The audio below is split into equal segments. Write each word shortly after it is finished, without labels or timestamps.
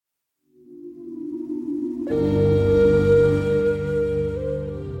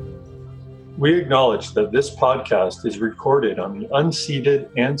We acknowledge that this podcast is recorded on the unceded,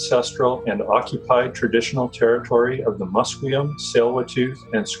 ancestral, and occupied traditional territory of the Musqueam, Tsleil-Waututh,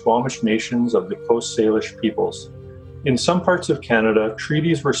 and Squamish nations of the Coast Salish peoples. In some parts of Canada,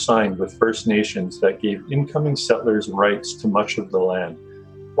 treaties were signed with First Nations that gave incoming settlers rights to much of the land,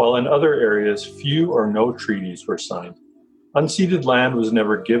 while in other areas, few or no treaties were signed. Unceded land was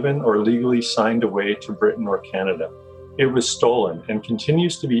never given or legally signed away to Britain or Canada. It was stolen and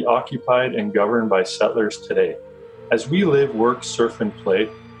continues to be occupied and governed by settlers today. As we live, work, surf, and play,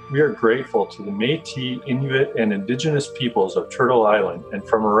 we are grateful to the Métis, Inuit, and Indigenous peoples of Turtle Island and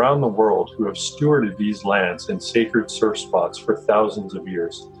from around the world who have stewarded these lands and sacred surf spots for thousands of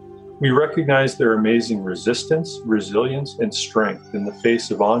years. We recognize their amazing resistance, resilience, and strength in the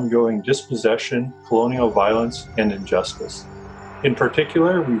face of ongoing dispossession, colonial violence, and injustice. In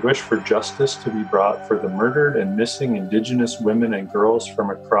particular, we wish for justice to be brought for the murdered and missing Indigenous women and girls from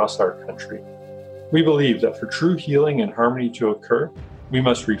across our country. We believe that for true healing and harmony to occur, we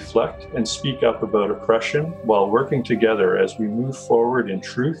must reflect and speak up about oppression while working together as we move forward in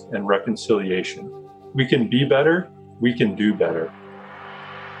truth and reconciliation. We can be better, we can do better.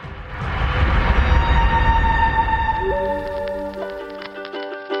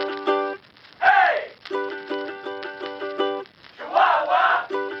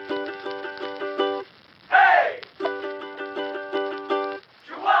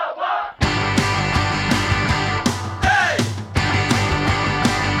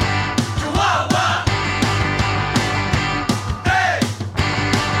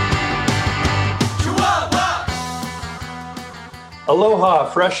 Aloha,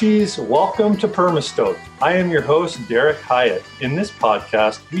 freshies. Welcome to Permastoke. I am your host, Derek Hyatt. In this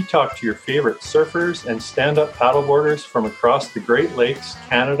podcast, we talk to your favorite surfers and stand-up paddleboarders from across the Great Lakes,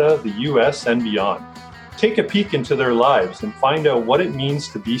 Canada, the US, and beyond. Take a peek into their lives and find out what it means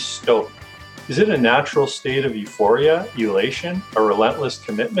to be stoked. Is it a natural state of euphoria, elation, a relentless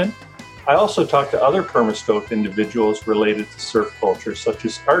commitment? I also talk to other Permastoke individuals related to surf culture, such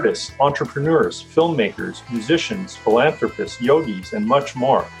as artists, entrepreneurs, filmmakers, musicians, philanthropists, yogis, and much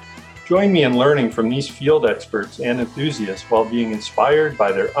more. Join me in learning from these field experts and enthusiasts while being inspired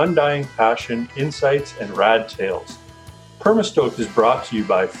by their undying passion, insights, and rad tales. Permastoke is brought to you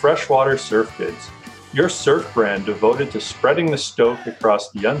by Freshwater Surf Goods, your surf brand devoted to spreading the stoke across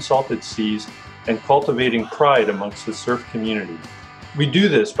the unsalted seas and cultivating pride amongst the surf community. We do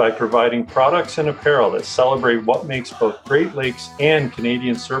this by providing products and apparel that celebrate what makes both Great Lakes and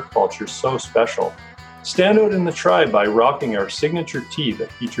Canadian surf culture so special. Stand out in the tribe by rocking our signature tee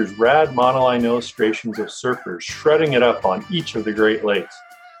that features rad monoline illustrations of surfers shredding it up on each of the Great Lakes.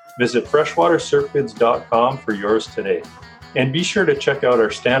 Visit freshwatersurfgoods.com for yours today. And be sure to check out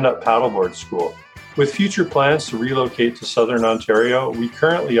our stand-up paddleboard school. With future plans to relocate to Southern Ontario, we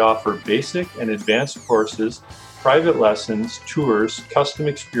currently offer basic and advanced courses, private lessons, tours, custom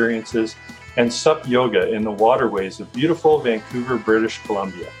experiences, and SUP yoga in the waterways of beautiful Vancouver, British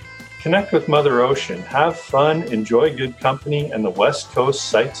Columbia. Connect with Mother Ocean, have fun, enjoy good company, and the West Coast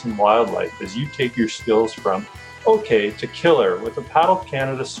sights and wildlife as you take your skills from okay to killer with a Paddle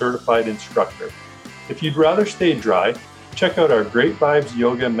Canada certified instructor. If you'd rather stay dry, check out our Great Vibes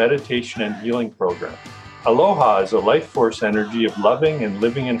Yoga Meditation and Healing Program. Aloha is a life force energy of loving and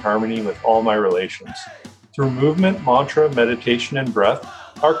living in harmony with all my relations. Through movement, mantra, meditation, and breath,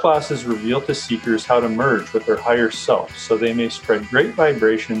 our classes reveal to seekers how to merge with their higher self so they may spread great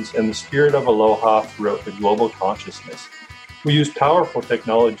vibrations and the spirit of aloha throughout the global consciousness. We use powerful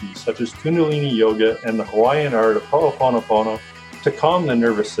technologies such as Kundalini Yoga and the Hawaiian art of Ho'oponopono to calm the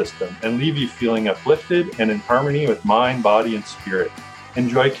nervous system and leave you feeling uplifted and in harmony with mind, body, and spirit.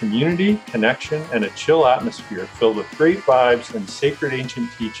 Enjoy community, connection, and a chill atmosphere filled with great vibes and sacred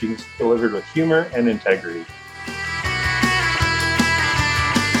ancient teachings delivered with humor and integrity.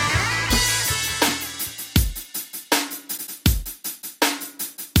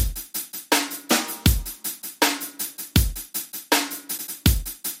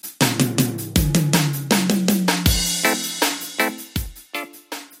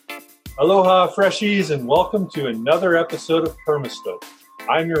 Aloha, freshies, and welcome to another episode of Permastoke.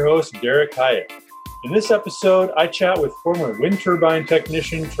 I'm your host, Derek Hyatt. In this episode, I chat with former wind turbine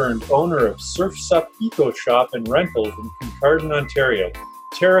technician turned owner of Surf Sup Eco Shop and Rentals in Kincardine, Ontario,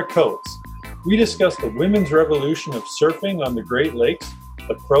 Tara Coates. We discuss the women's revolution of surfing on the Great Lakes,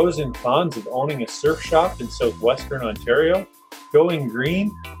 the pros and cons of owning a surf shop in southwestern Ontario, going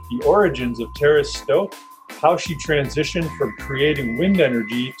green, the origins of Tara's Stoke, how she transitioned from creating wind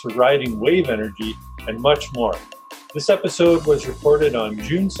energy to riding wave energy, and much more. This episode was recorded on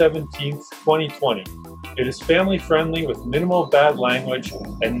June 17th, 2020. It is family friendly with minimal bad language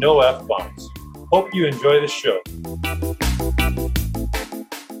and no F-bombs. Hope you enjoy the show.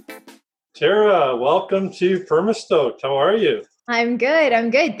 Tara, welcome to Permastoked. How are you? I'm good.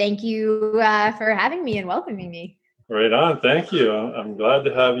 Thank you for having me and welcoming me. Right on. Thank you. I'm glad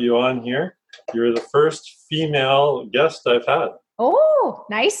to have you on here. You're the first female guest I've had. Oh,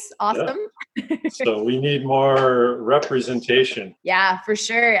 nice. Awesome. Yeah. So we need more representation. Yeah, for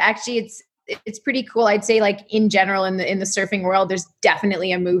sure. Actually, it's pretty cool. I'd say like in general in the surfing world, there's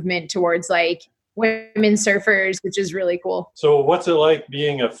definitely a movement towards like women surfers, which is really cool. So what's it like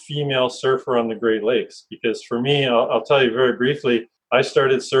being a female surfer on the Great Lakes? Because for me, I'll tell you very briefly, I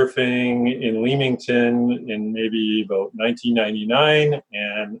started surfing in Leamington in maybe about 1999,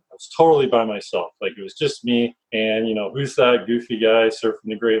 and I was totally by myself. Like it was just me and, who's that goofy guy surfing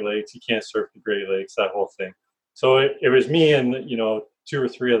the Great Lakes? He can't surf the Great Lakes, that whole thing. So it was me and, 2 or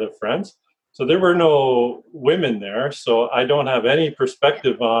 3 other friends. So there were no women there. So I don't have any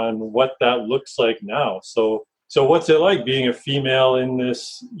perspective on what that looks like now. So what's it like being a female in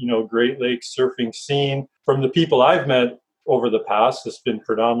this, Great Lakes surfing scene? From the people I've met over the past, it's been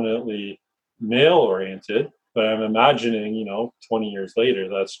predominantly male oriented, but I'm imagining, 20 years later,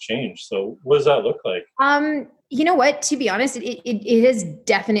 that's changed. So what does that look like? You know what, to be honest, it has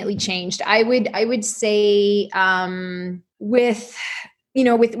definitely changed. I would say,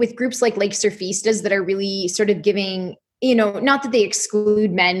 with groups like Lake Surfistas that are really sort of giving, not that they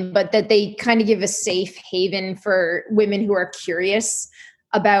exclude men, but that they kind of give a safe haven for women who are curious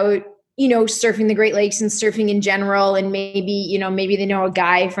about, surfing the Great Lakes and surfing in general. And maybe they know a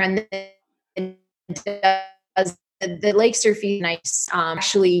guy friend that does the lake surfing nice,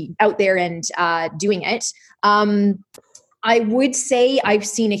 actually out there and doing it. I would say I've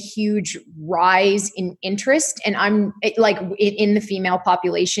seen a huge rise in interest, and I'm like in the female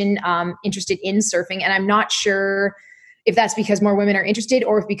population interested in surfing. And I'm not sure if that's because more women are interested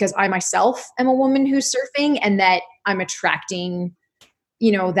or if because I myself am a woman who's surfing and that I'm attracting,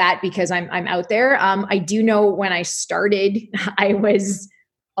 that because I'm out there. I do know when I started, I was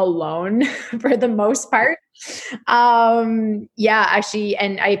alone for the most part. Actually,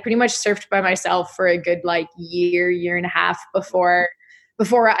 and I pretty much surfed by myself for a good like year and a half before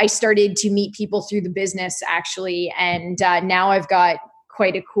I started to meet people through the business actually. And now I've got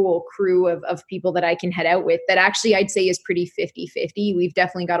quite a cool crew of people that I can head out with that actually I'd say is pretty 50-50. We've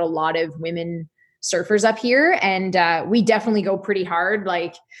definitely got a lot of women surfers up here, and we definitely go pretty hard.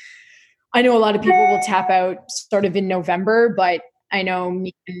 Like I know a lot of people will tap out sort of in November, but I know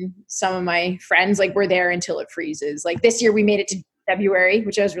me and some of my friends, like we're there until it freezes. Like this year we made it to February,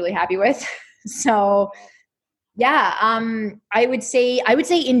 which I was really happy with. So yeah, I would say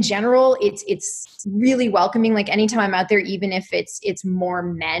in general, it's really welcoming. Like anytime I'm out there, even if it's more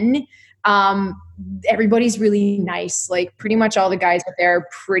men, everybody's really nice. Like pretty much all the guys out there are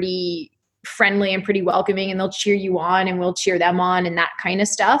pretty friendly and pretty welcoming, and they'll cheer you on and we'll cheer them on and that kind of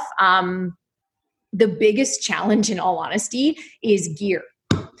stuff. The biggest challenge, in all honesty, is gear.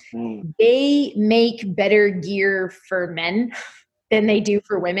 They make better gear for men than they do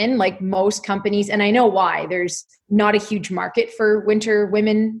for women, like most companies. And I know why. There's not a huge market for winter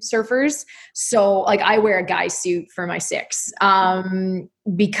women surfers. So like I wear a guy suit for my 6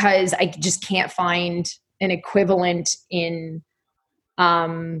 because I just can't find an equivalent in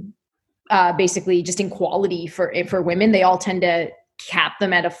basically just in quality for women. They all tend to cap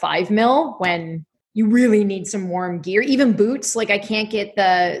them at a 5 mil when you really need some warm gear. Even boots, like I can't get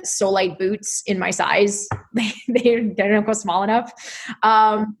the Solite boots in my size. They don't go small enough.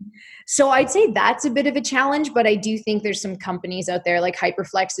 So I'd say that's a bit of a challenge, but I do think there's some companies out there like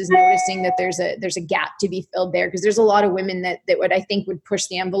Hyperflex is noticing that there's a gap to be filled there, because there's a lot of women that would push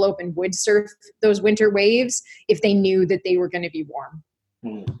the envelope and would surf those winter waves if they knew that they were going to be warm.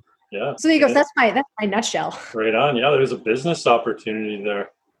 Yeah. So there you go. That's my nutshell. Right on. Yeah, there's a business opportunity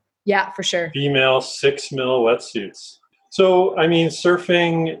there. Yeah, for sure. Female 6 mil wetsuits. So, I mean,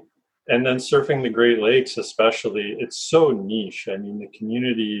 surfing and then surfing the Great Lakes especially, it's so niche. I mean, the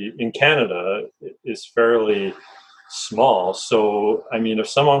community in Canada is fairly small. So, I mean, if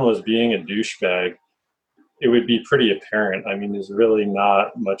someone was being a douchebag, it would be pretty apparent. I mean, there's really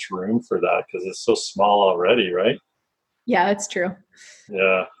not much room for that because it's so small already, right? Yeah, that's true.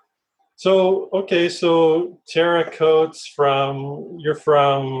 Yeah. So, okay, so Tara Coates, you're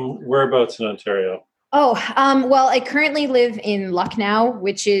from whereabouts in Ontario? Well, I currently live in Lucknow,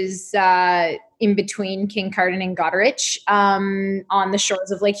 which is in between Kincardine and Goderich, on the shores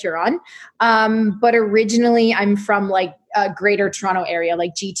of Lake Huron. But originally I'm from like Greater Toronto area,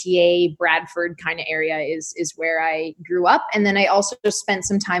 like GTA, Bradford kind of area is where I grew up. And then I also spent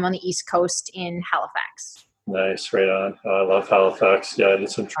some time on the East Coast in Halifax. Nice, right on. I love Halifax. Yeah, I did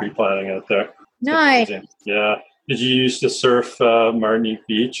some tree planting out there. Nice. Amazing. Yeah. Did you used to surf Martinique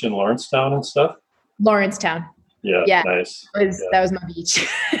Beach in Lawrencetown and stuff? Lawrencetown. Yeah, Yeah, nice. that was my beach.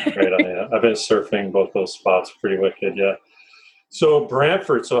 Right on. Yeah. I've been surfing both those spots. Pretty wicked. Yeah. So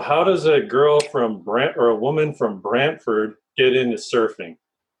Brantford. So how does a girl from or a woman from Brantford get into surfing?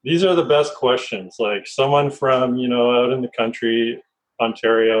 These are the best questions. Like someone from, out in the country,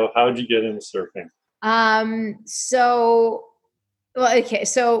 Ontario, how'd you get into surfing? So, well, okay.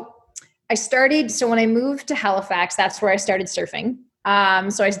 So when I moved to Halifax, that's where I started surfing.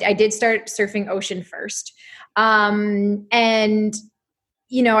 I did start surfing ocean first. And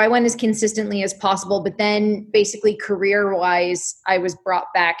I went as consistently as possible, but then basically career wise, I was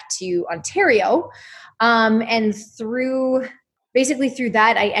brought back to Ontario. And through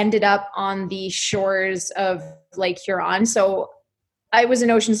that, I ended up on the shores of Lake Huron. So I was an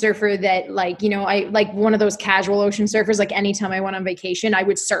ocean surfer that I like one of those casual ocean surfers. Like anytime I went on vacation, I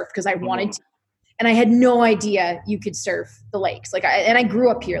would surf because I wanted to. And I had no idea you could surf the lakes. I grew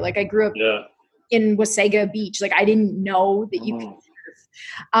up here. Like I grew up in Wasaga Beach. Like I didn't know that you could surf.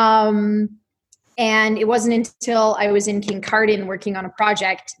 And it wasn't until I was in Kincardine working on a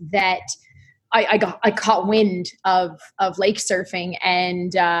project that I caught wind of lake surfing,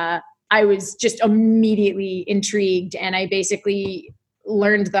 and I was just immediately intrigued. And I basically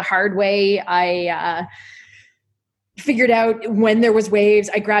learned the hard way. I figured out when there was waves.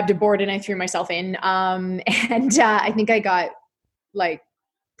 I grabbed a board and I threw myself in. I think I got like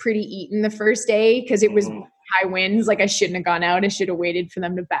pretty eaten the first day because it was high winds. Like I shouldn't have gone out. I should have waited for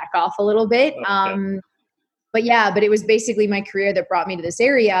them to back off a little bit. Okay. But it was basically my career that brought me to this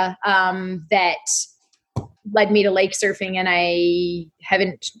area that led me to lake surfing, and I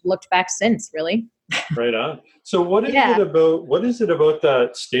haven't looked back since, really. Right on. So what is it about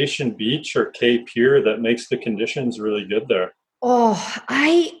that Station Beach or K Pier that makes the conditions really good there? Oh,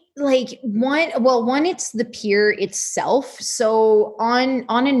 I like one, it's the pier itself. So on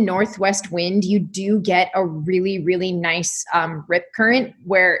a northwest wind, you do get a really, really nice rip current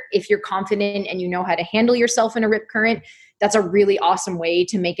where if you're confident and you know how to handle yourself in a rip current, that's a really awesome way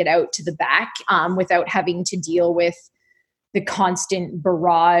to make it out to the back without having to deal with the constant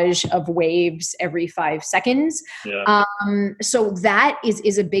barrage of waves every 5 seconds. Yeah. So that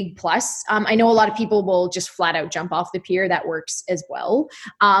is a big plus. I know a lot of people will just flat out jump off the pier. That works as well.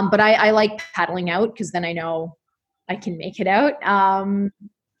 But I like paddling out because then I know I can make it out.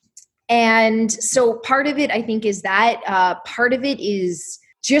 And so part of it, I think, is that part of it is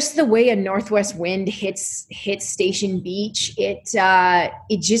just the way a northwest wind hits Station Beach. It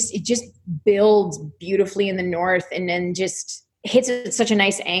just builds beautifully in the north, and then just hits at such a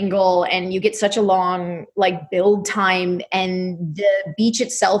nice angle, and you get such a long build time. And the beach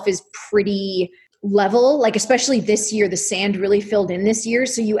itself is pretty level. Like especially this year, the sand really filled in this year,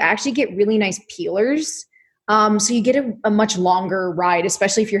 so you actually get really nice peelers. So you get a much longer ride,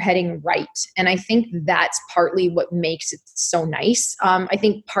 especially if you're heading right. And I think that's partly what makes it so nice. I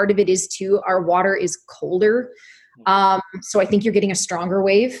think part of it is too, our water is colder. So I think you're getting a stronger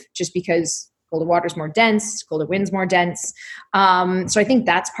wave just because colder water is more dense, colder wind's more dense. So I think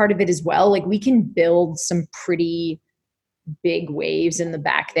that's part of it as well. Like we can build some pretty big waves in the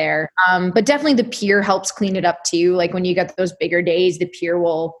back there. But definitely the pier helps clean it up too. Like when you got those bigger days, the pier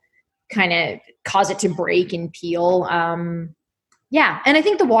will kind of cause it to break and peel. Yeah. And I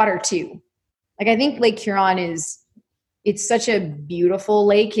think the water too. Like I think Lake Huron it's such a beautiful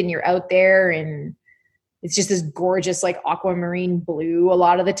lake, and you're out there and it's just this gorgeous aquamarine blue a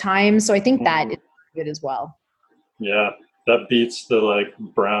lot of the time. So I think that is good as well. Yeah. That beats the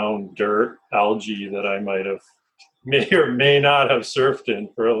brown dirt algae that I may or may not have surfed in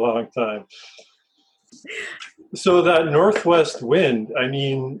for a long time. So that northwest wind,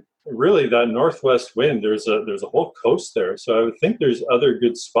 really that northwest wind, there's a whole coast there, so I would think there's other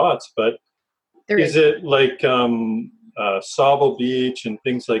good spots, but is it Sauble Beach and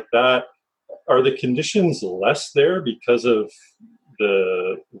things like that, are the conditions less there because of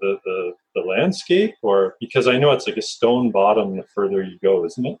the landscape, or because I know it's like a stone bottom the further you go,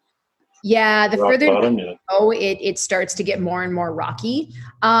 isn't it? Yeah, the further you go, it starts to get more and more rocky.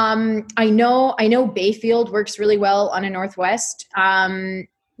 I know Bayfield works really well on a northwest.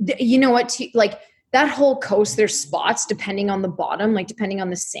 You know what, that whole coast, there's spots depending on the bottom, depending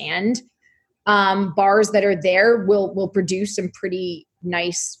on the sand, bars that are there will produce some pretty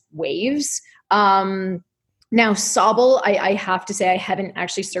nice waves. Now Sauble, I have to say I haven't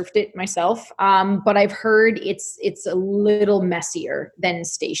actually surfed it myself, but I've heard it's a little messier than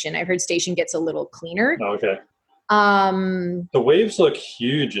Station. I've heard Station gets a little cleaner. Okay. The waves look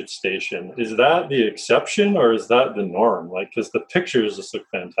huge at Station. Is that the exception or is that the norm? Because the pictures just look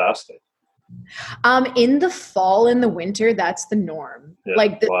fantastic. In the fall and the winter, that's the norm. Yeah.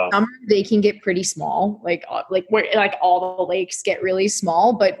 Like the Wow. summer, they can get pretty small. Like where like all the lakes get really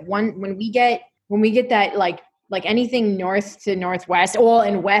small. But when we get that like anything north to northwest, well,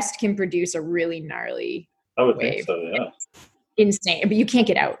 and west can produce a really gnarly I would wave. think so. Yeah. Insane, but you can't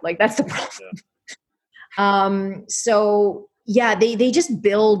get out. Like that's the problem. Yeah. So yeah, they just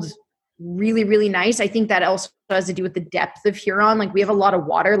build really, really nice. I think that also has to do with the depth of Huron. Like we have a lot of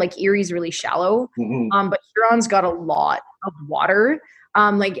water. Like Erie's really shallow, but Huron's got a lot of water.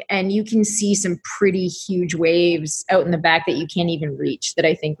 And you can see some pretty huge waves out in the back that you can't even reach. That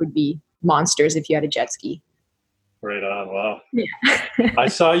I think would be monsters if you had a jet ski. Right on. Wow. Yeah. I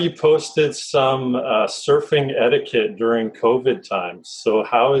saw you posted some surfing etiquette during COVID times. So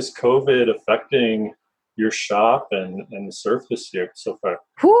how is COVID affecting your shop and the surf this year so far?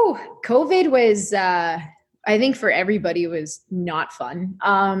 Whew, COVID was, I think for everybody was not fun.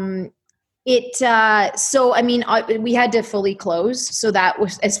 We had to fully close. So that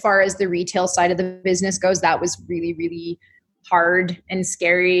was, as far as the retail side of the business goes, that was really, really hard and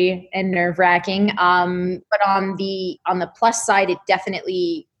scary and nerve wracking. But on the plus side, it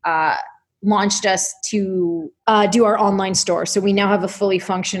definitely, launched us to, do our online store. So we now have a fully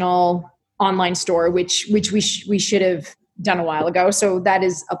functional online store, which we should have done a while ago. So that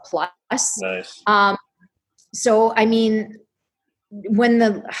is a plus. Nice. So I mean, when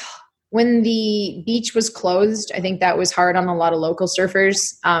the beach was closed, I think that was hard on a lot of local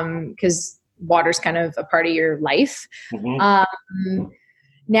surfers because water's kind of a part of your life.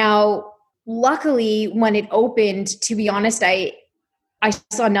 Now, luckily, when it opened, to be honest, I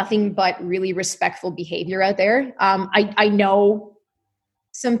saw nothing but really respectful behavior out there. I know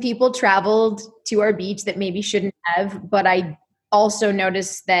some people traveled to our beach that maybe shouldn't have, but I also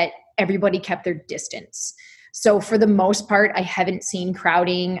noticed that everybody kept their distance. So for the most part, I haven't seen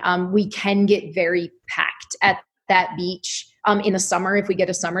crowding. We can get very packed at that beach in the summer if we get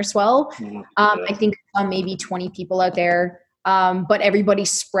a summer swell. I think maybe 20 people out there, but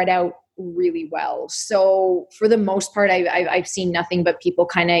everybody's spread out really well. So for the most part, I've seen nothing but people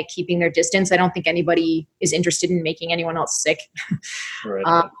kind of keeping their distance. I don't think anybody is interested in making anyone else sick.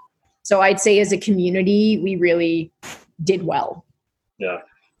 Right. So I'd say as a community, we really did well. Yeah.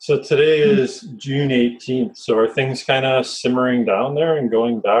 So today is June 18th. So are things kind of simmering down there and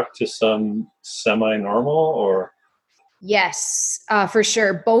going back to some semi-normal or? Yes, for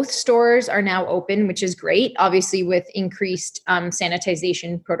sure. Both stores are now open, which is great, obviously with increased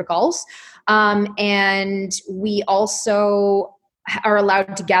sanitization protocols. And we also are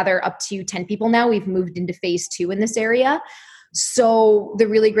allowed to gather up to 10 people now. We've moved into phase 2 in this area. So the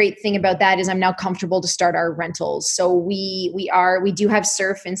really great thing about that is I'm now comfortable to start our rentals. So we do have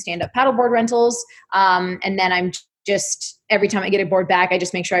surf and stand-up paddleboard rentals. And then I'm just, every time I get a board back, I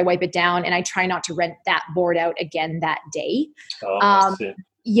just make sure I wipe it down and I try not to rent that board out again that day.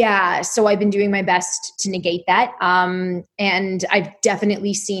 Yeah. So I've been doing my best to negate that. And I've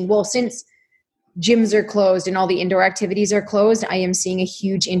definitely seen, well, since gyms are closed and all the indoor activities are closed, I am seeing a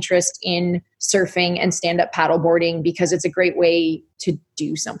huge interest in surfing and stand-up paddleboarding because it's a great way to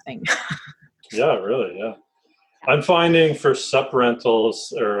do something. Yeah, really. Yeah. I'm finding for sup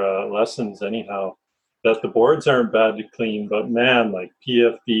rentals or lessons anyhow, that the boards aren't bad to clean, but man, like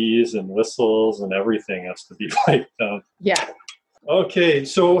PFDs and whistles and everything has to be wiped down. Yeah. Okay.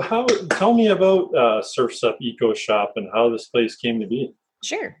 So tell me about Surf's Up Eco Shop and how this place came to be.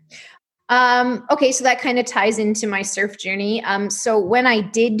 Sure. Okay, so that kind of ties into my surf journey. So when I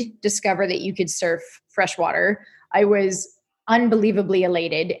did discover that you could surf freshwater, I was unbelievably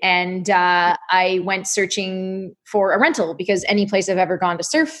elated. And I went searching for a rental because any place I've ever gone to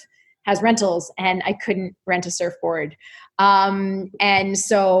surf has rentals and I couldn't rent a surfboard. And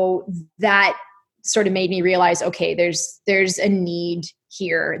so that sort of made me realize, okay, there's a need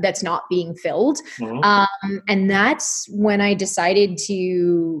here that's not being filled. And that's when I decided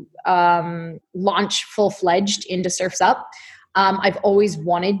to launch full-fledged into Surf's Up. I've always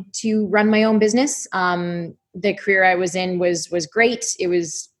wanted to run my own business. The career I was in was great. It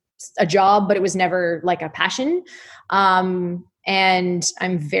was a job, but it was never like a passion. And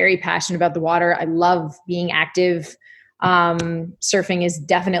I'm very passionate about the water. I love being active. Surfing is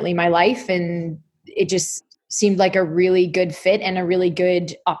definitely my life, and it just seemed like a really good fit and a really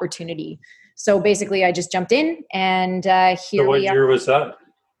good opportunity. So basically I just jumped in and here so what year was that?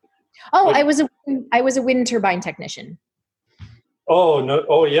 Oh, I was a wind turbine technician. Oh, no.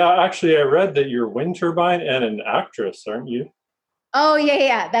 Oh, yeah. Actually, I read that you're a wind turbine and an actress, aren't you? Oh,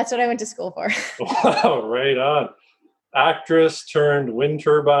 yeah. That's what I went to school for. Wow, right on. Actress turned wind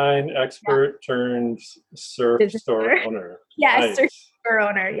turbine expert turned surf store owner. Yeah, nice. store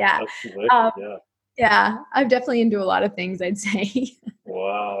owner. Yeah. That's wicked, Um, yeah. yeah, I'm definitely into a lot of things, I'd say.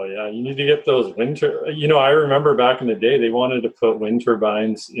 Wow, yeah, you need to get those winter. I remember back in the day, they wanted to put wind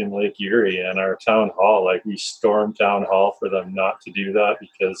turbines in Lake Erie, and our town hall, like we stormed town hall for them not to do that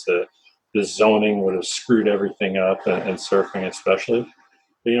because the zoning would have screwed everything up, and surfing especially.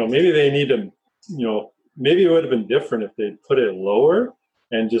 But, maybe they need to, maybe it would have been different if they put it lower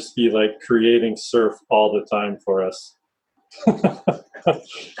and just be like creating surf all the time for us.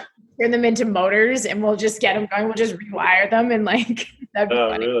 Turn them into motors and we'll just get them going. We'll just rewire them and like, that'd be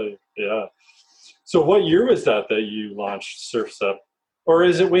funny. Really? Yeah. So what year was that you launched Surfs Up? Or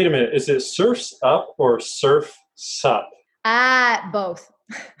is it, wait a minute, is it Surfs Up or Surf Sup? Both.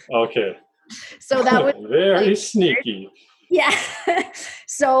 Okay. So that was very like, sneaky. Yeah.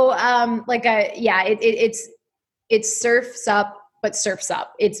 So it's Surfs Up, but Surfs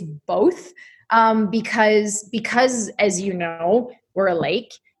Up. It's both. Because as you know, we're a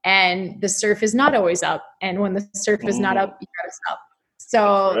lake and the surf is not always up. And when the surf is not up, you gotta stop.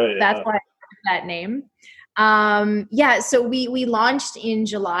 So that's why I took that name. So we launched in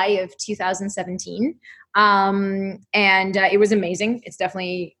July of 2017. And it was amazing.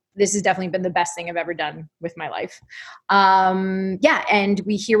 This has definitely been the best thing I've ever done with my life. And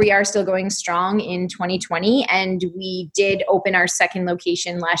here we are still going strong in 2020. And we did open our second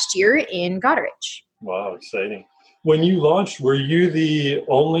location last year in Goderich. Wow, exciting. When you launched, were you the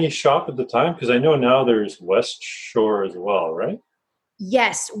only shop at the time? Because I know now there's West Shore as well, right?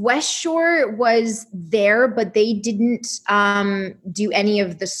 Yes, West Shore was there, but they didn't do any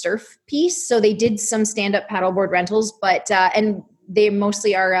of the surf piece. So they did some stand-up paddleboard rentals, but and they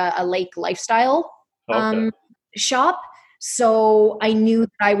mostly are a lake lifestyle shop. So I knew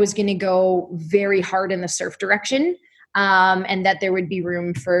that I was going to go very hard in the surf direction, and that there would be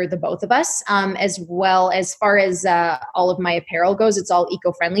room for the both of us. As well, as far as all of my apparel goes, it's all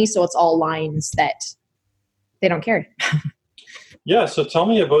eco-friendly. So it's all lines that they don't carry. Yeah, so tell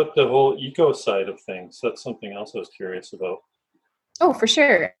me about the whole eco side of things. That's something else I was curious about. Oh, for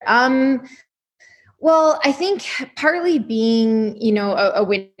sure. Well, I think partly being, a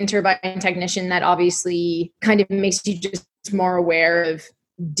wind turbine technician, that obviously kind of makes you just more aware of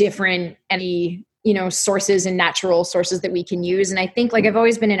different any sources and natural sources that we can use. And I think I've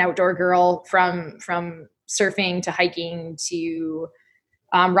always been an outdoor girl from surfing to hiking to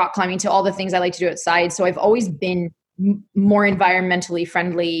rock climbing to all the things I like to do outside. So I've always been more environmentally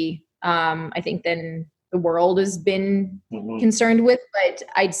friendly, I think, than the world has been concerned with. But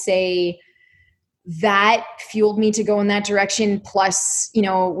I'd say that fueled me to go in that direction. Plus,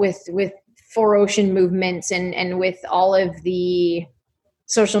 with 4Ocean movements and with all of the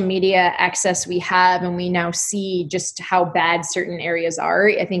social media access we have, and we now see just how bad certain areas are,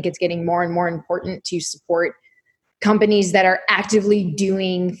 I think it's getting more and more important to support companies that are actively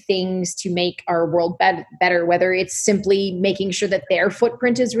doing things to make our world better, whether it's simply making sure that their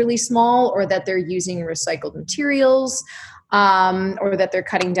footprint is really small, or that they're using recycled materials, or that they're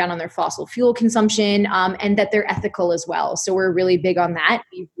cutting down on their fossil fuel consumption, and that they're ethical as well. So we're really big on that.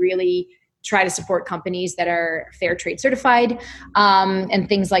 We really try to support companies that are fair trade certified, and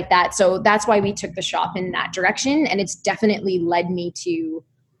things like that. So that's why we took the shop in that direction. And it's definitely led me to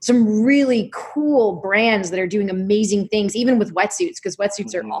some really cool brands that are doing amazing things, even with wetsuits, because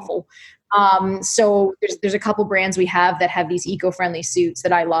wetsuits are awful. So there's a couple brands we have that have these eco-friendly suits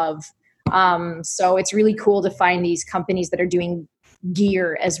that I love. So it's really cool to find these companies that are doing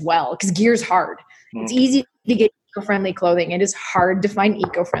gear as well, because gear's hard. It's easy to get eco-friendly clothing. It is hard to find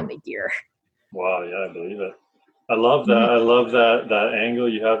eco-friendly gear. Wow, yeah, I believe it. I love that. I love that angle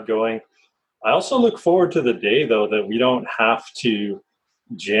you have going. I also look forward to the day, though, that we don't have to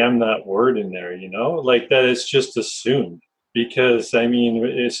jam that word in there, that it's just assumed, because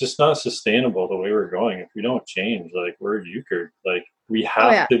it's just not sustainable the way we're going. If we don't change, we're euchred. We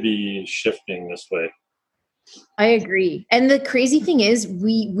have to be shifting this way. I agree. And the crazy thing is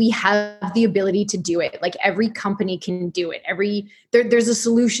we have the ability to do it. Every company can do it. There's a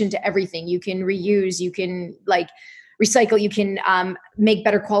solution to everything. You can reuse, you can recycle, you can make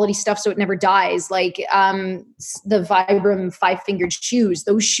better quality stuff so it never dies. The Vibram 5-fingered shoes,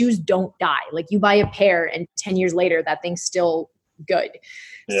 those shoes don't die. You buy a pair and 10 years later, that thing's still good.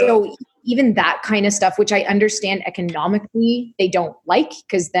 Yeah. So even that kind of stuff, which I understand economically, they don't like,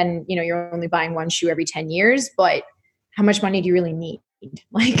 because then, you're only buying one shoe every 10 years, but how much money do you really need?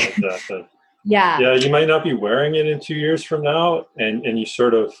 Exactly. Yeah, you might not be wearing it in 2 years from now, and you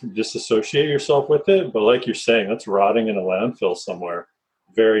sort of disassociate yourself with it. But like you're saying, that's rotting in a landfill somewhere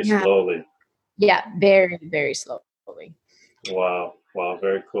very slowly. Yeah, very, very slowly. Wow,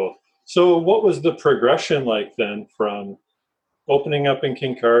 very cool. So what was the progression like then from opening up in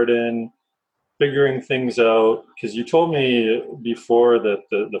Kincardine, figuring things out? Because you told me before that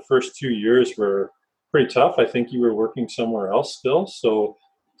the first 2 years were pretty tough. I think you were working somewhere else still.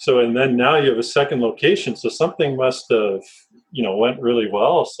 And then now you have a second location. So something must have, went really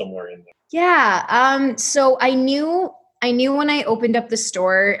well somewhere in there. Yeah. So I knew when I opened up the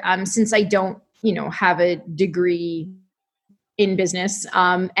store, since I don't, have a degree in business,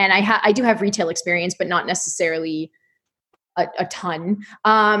 and I do have retail experience, but not necessarily a ton.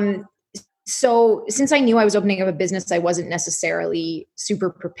 So since I knew I was opening up a business I wasn't necessarily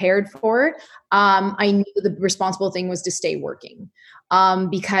super prepared for, I knew the responsible thing was to stay working,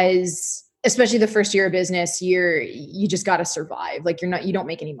 because especially the first year of business, you just got to survive. Like you don't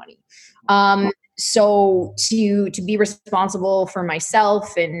make any money. So to be responsible for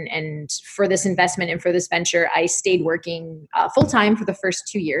myself and for this investment and for this venture, I stayed working full time for the first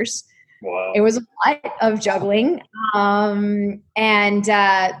 2 years. Wow. It was a lot of juggling.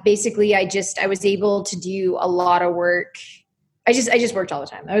 Basically I was able to do a lot of work. I just worked all the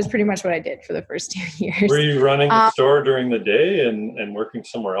time. That was pretty much what I did for the first 2 years. Were you running the store during the day and working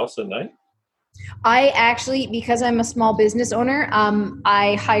somewhere else at night? I actually, because I'm a small business owner,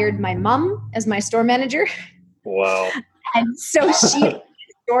 I hired my mom as my store manager. Wow. And so she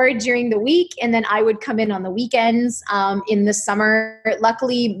store during the week, and then I would come in on the weekends. In the summer,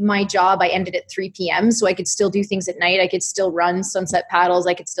 luckily my job, I ended at 3 p.m. so I could still do things at night. I could still run sunset paddles.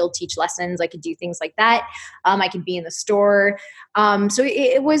 I could still teach lessons. I could do things like that. I could be in the store. So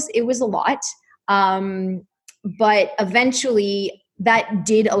it was a lot. But eventually that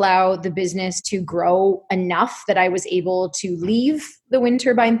did allow the business to grow enough that I was able to leave the wind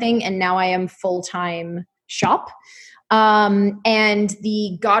turbine thing. And now I am full-time shop. And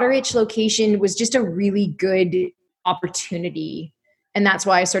the Goderich location was just a really good opportunity. And that's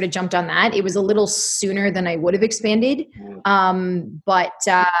why I sort of jumped on that. It was a little sooner than I would have expanded. But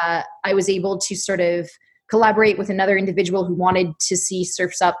I was able to sort of collaborate with another individual who wanted to see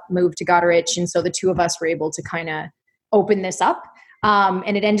Surf's Up move to Goderich. And so the two of us were able to kind of open this up.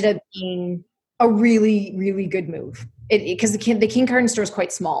 And it ended up being a really, really good move. Because the Kincardine store is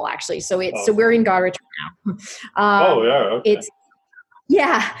quite small, actually. So we're in Goderich right now. Okay.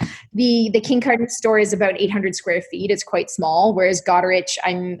 The Kincardine store is about 800 square feet. It's quite small, whereas Goderich,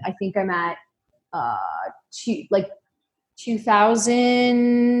 I think I'm at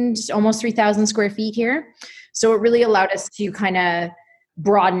 2,000, almost 3,000 square feet here. So it really allowed us to kind of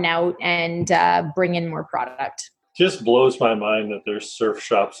broaden out and bring in more product. Just blows my mind that there's surf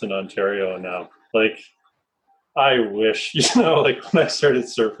shops in Ontario now. Like, I wish, like when I started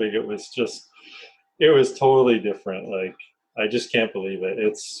surfing, it was totally different. Like, I just can't believe it.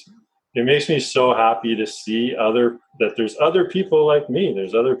 It makes me so happy to see that there's other people like me.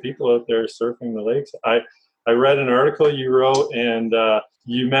 There's other people out there surfing the lakes. I read an article you wrote, and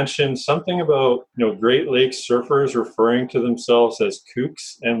you mentioned something about, Great Lakes surfers referring to themselves as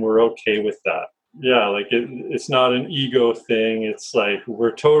kooks, and we're okay with that. Yeah, like it's not an ego thing. It's like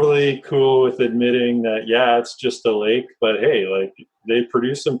we're totally cool with admitting that, yeah, it's just a lake, but hey, like they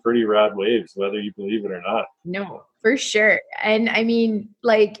produce some pretty rad waves, whether you believe it or not. No, for sure. And I mean,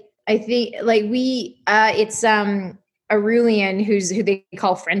 like, I think like it's Aurelian, who they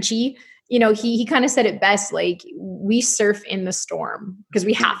call Frenchie. He kind of said it best, like we surf in the storm because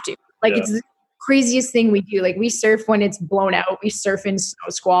we have to. Like It's the craziest thing we do. Like we surf when it's blown out. We surf in snow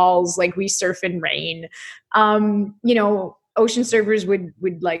squalls. Like we surf in rain. Ocean surfers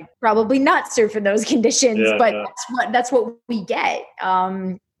would like probably not surf in those conditions, but that's what we get.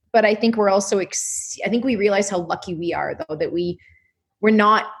 But I think we're also, I think we realize how lucky we are though, that we're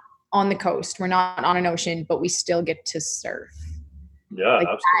not on the coast. We're not on an ocean, but we still get to surf. Yeah, like,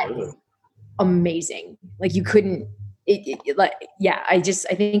 absolutely. Amazing. Like you couldn't, I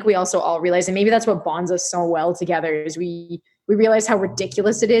think we also all realize, and maybe that's what bonds us so well together, is we realize how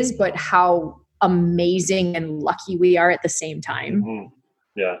ridiculous it is, but how amazing and lucky we are at the same time. Mm-hmm.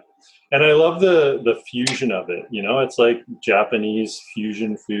 Yeah. And I love the fusion of it. It's like Japanese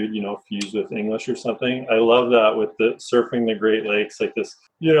fusion food, fused with English or something. I love that with the surfing the Great Lakes, like this,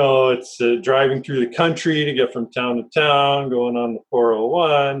 it's driving through the country to get from town to town, going on the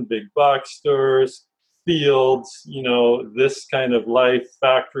 401, big box stores, fields, this kind of life,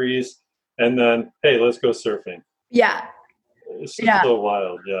 factories, and then, hey, let's go surfing. Yeah. It's just so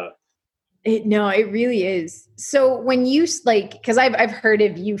wild. Yeah. It really is. So when you because I've heard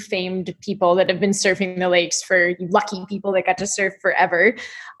of you famed people that have been surfing the lakes for lucky people that got to surf forever.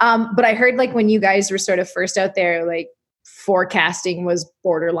 But I heard like when you guys were sort of first out there, like forecasting was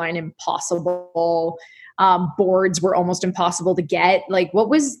borderline impossible. Boards were almost impossible to get. Like, what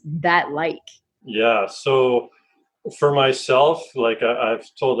was that like? Yeah. So for myself, like I've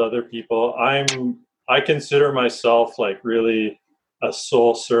told other people, I consider myself like really a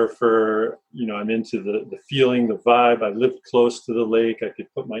soul surfer. You know, I'm into the feeling, the vibe. I live close to the lake. I could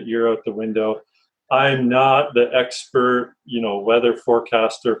put my ear out the window. I'm not the expert, weather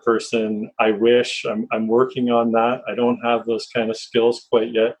forecaster person. I wish. I'm working on that. I don't have those kind of skills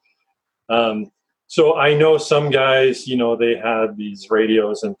quite yet. So I know some guys, they had these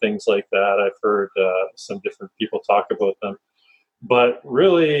radios and things like that. I've heard some different people talk about them. But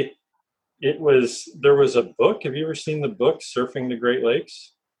really, there was a book. Have you ever seen the book, Surfing the Great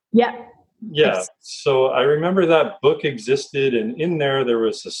Lakes? Yeah. Yeah. So I remember that book existed, and in there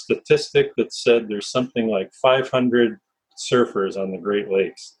was a statistic that said there's something like 500 surfers on the Great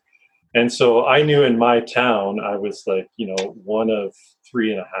Lakes. And so I knew in my town, I was like, one of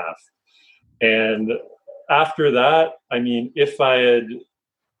 3.5. And after that, I mean, if I had,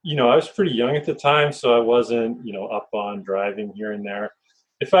 I was pretty young at the time, so I wasn't, up on driving here and there.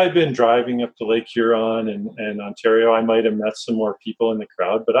 If I had been driving up to Lake Huron and Ontario, I might have met some more people in the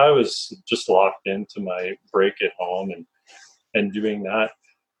crowd, but I was just locked into my break at home and doing that.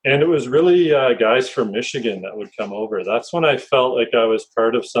 And it was really guys from Michigan that would come over. That's when I felt like I was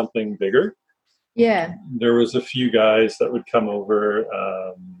part of something bigger. Yeah. There was a few guys that would come over.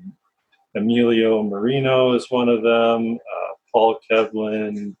 Emilio Marino is one of them. Paul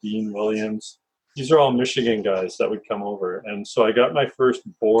Kevlin, Dean Williams. These are all Michigan guys that would come over. And so I got my first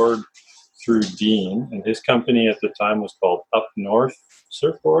board through Dean, and his company at the time was called Up North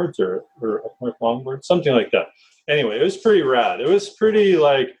Surfboards or Up North Longboards, something like that. Anyway, it was pretty rad. It was pretty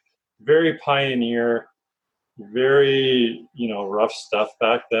very pioneer, very, rough stuff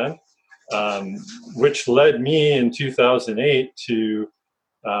back then, which led me in 2008 to,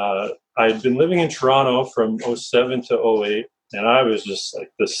 I'd been living in Toronto from 07 to 08. And I was just like,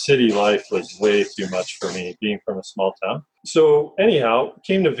 the city life was way too much for me, being from a small town. So anyhow,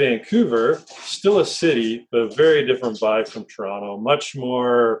 came to Vancouver, still a city, but a very different vibe from Toronto, much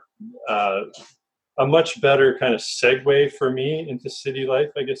more, a much better kind of segue for me into city life,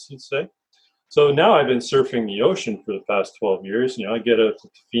 I guess you'd say. So now I've been surfing the ocean for the past 12 years. I get out to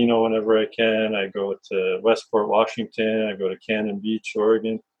Tofino whenever I can. I go to Westport, Washington. I go to Cannon Beach,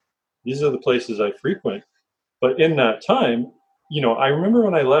 Oregon. These are the places I frequent. But in that time, I remember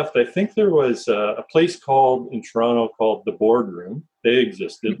when I left, I think there was a place in Toronto called the Boardroom. They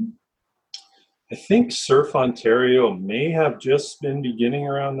existed. Mm-hmm. I think Surf Ontario may have just been beginning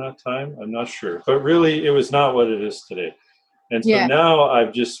around that time. I'm not sure. But really, it was not what it is today. And so now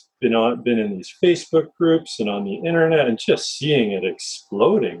I've just been in these Facebook groups and on the internet and just seeing it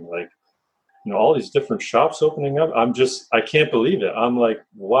exploding. All these different shops opening up. I can't believe it. I'm like,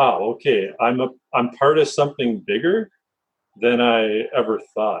 wow, okay, I'm part of something bigger than I ever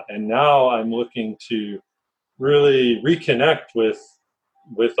thought. And now I'm looking to really reconnect with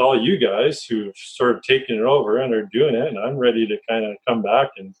all you guys who've sort of taken it over and are doing it. And I'm ready to kind of come back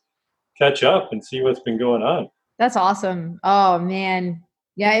and catch up and see what's been going on. That's awesome. Oh man.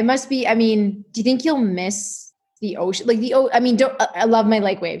 Yeah, it must be. I mean, do you think you'll miss the ocean? I love my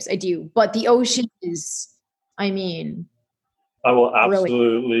lake waves. I do. But the ocean is, I will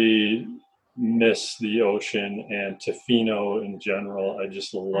absolutely miss the ocean and Tofino in general. I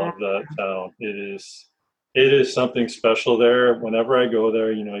just love that town. It is something special there. Whenever I go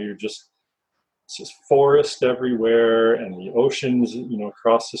there, it's just forest everywhere and the oceans,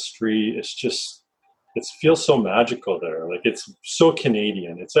 across the street. It feels so magical there. It's so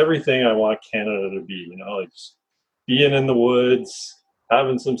Canadian. It's everything I want Canada to be, just being in the woods,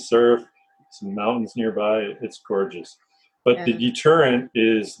 having some surf, some mountains nearby. It's gorgeous. But the deterrent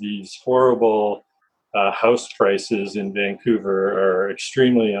is these horrible house prices in Vancouver are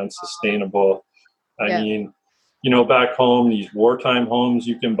extremely unsustainable. I mean, back home, these wartime homes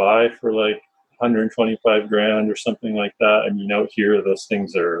you can buy for $125,000 or something like that. I mean, out here, those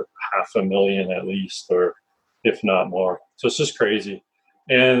things are $500,000 at least, or if not more. So it's just crazy.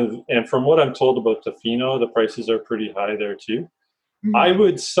 And from what I'm told about Tofino, the prices are pretty high there too. Mm-hmm. I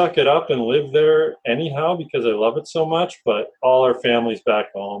would suck it up and live there anyhow because I love it so much, but all our family's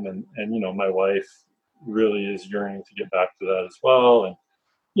back home and my wife really is yearning to get back to that as well. And,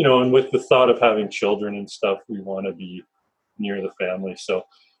 and with the thought of having children and stuff, we want to be near the family. So,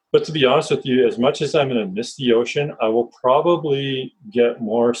 but to be honest with you, as much as I'm going to miss the ocean, I will probably get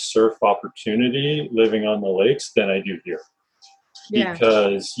more surf opportunity living on the lakes than I do here. Yeah.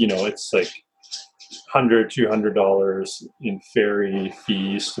 Because, it's like $100, $200 in ferry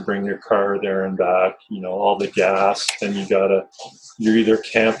fees to bring your car there and back, all the gas, and you're either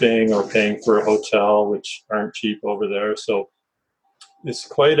camping or paying for a hotel, which aren't cheap over there. So it's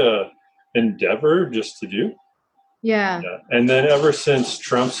quite a endeavor just to do. Yeah. Yeah. And then ever since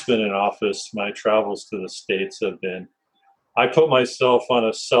Trump's been in office, my travels to the States have been, I put myself on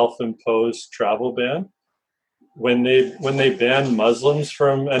a self-imposed travel ban. When they banned Muslims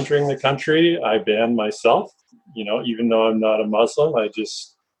from entering the country, I banned myself. You know, even though I'm not a Muslim, I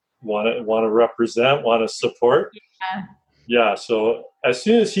just want to represent, want to support. Yeah. Yeah. So as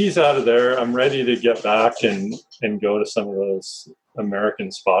soon as he's out of there, I'm ready to get back and go to some of those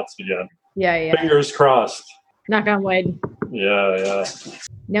American spots again. Yeah. Yeah. Fingers crossed. Knock on wood. Yeah, yeah.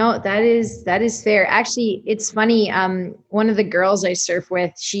 No, that is fair. Actually, it's funny. One of the girls I surf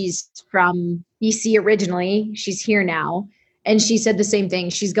with, she's from BC originally. She's here now, and she said the same thing.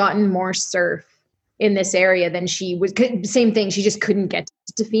 She's gotten more surf in this area than she was. Same thing. She just couldn't get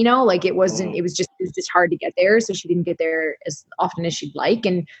to Tofino. Like it wasn't. It was just hard to get there, so she didn't get there as often as she'd like.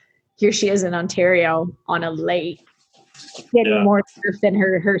 And here she is in Ontario on a lake, getting more surf than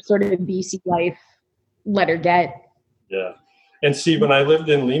her sort of BC life let her get. Yeah. And see, when I lived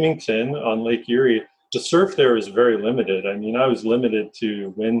in Leamington on Lake Erie, the surf there is very limited. I mean, I was limited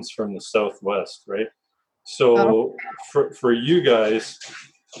to winds from the southwest, right? So for you guys,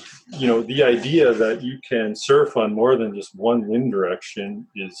 you know, the idea that you can surf on more than just one wind direction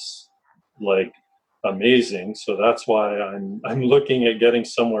is like amazing. So that's why I'm looking at getting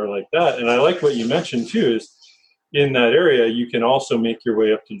somewhere like that. And I like what you mentioned too, is in that area, you can also make your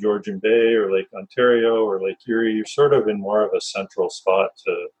way up to Georgian Bay or Lake Ontario or Lake Erie. You're sort of in more of a central spot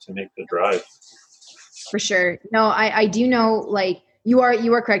to make the drive. For sure. No, I do know, like, you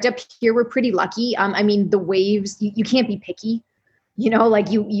are correct. Up here, we're pretty lucky. I mean, the waves, you can't be picky. You know, like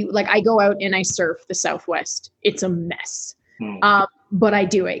you like I go out and I surf the Southwest. It's a mess. But I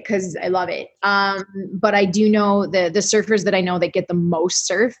do it because I love it. But I do know the surfers that I know that get the most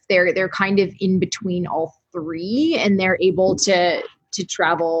surf, they're kind of in between all three, and they're able to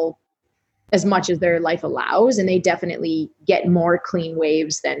travel as much as their life allows, and they definitely get more clean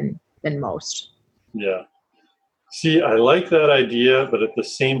waves than most. Yeah. See, I like that idea, but at the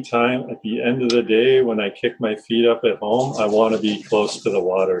same time, at the end of the day, when I kick my feet up at home, I want to be close to the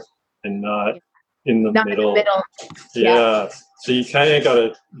water and not in the middle. Yeah. So you kind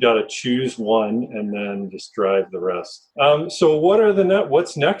of gotta choose one and then just drive the rest. So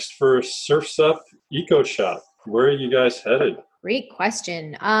what's next for Surf's Up Eco Shop? Where are you guys headed? Great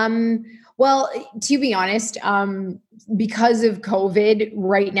question. Well, to be honest, because of COVID,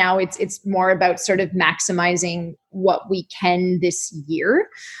 right now it's more about sort of maximizing what we can this year.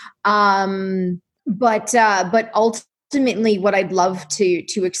 But ultimately, what I'd love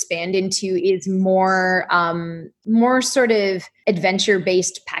to expand into is more sort of adventure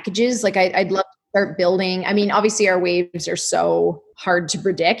based packages. Like I'd love to start building. I mean, obviously, our waves are so hard to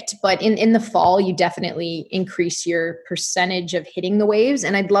predict, but in the fall, you definitely increase your percentage of hitting the waves.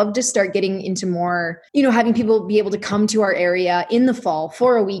 And I'd love to start getting into more, having people be able to come to our area in the fall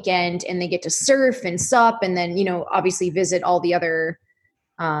for a weekend, and they get to surf and sup, and then, obviously visit all the other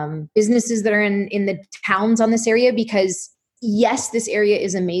businesses that are in the towns on this area, because yes, this area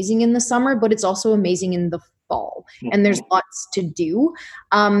is amazing in the summer, but it's also amazing in the fall, and there's lots to do.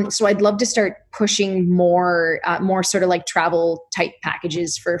 So I'd love to start pushing more sort of like travel type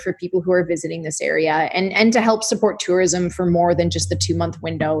packages for people who are visiting this area, and to help support tourism for more than just the 2-month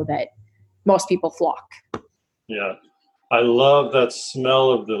window that most people flock. Yeah. I love that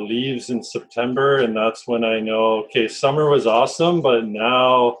smell of the leaves in September, and that's when I know, okay, summer was awesome, but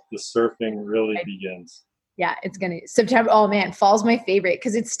now the surfing really begins. Yeah, it's September. Oh man, fall's my favorite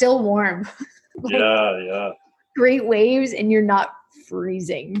because it's still warm. Yeah. Great waves, and you're not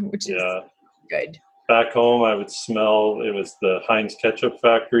freezing, which is good. Back home, I would smell, it was the Heinz ketchup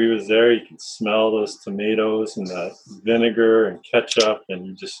factory was there. You could smell those tomatoes and that vinegar and ketchup, and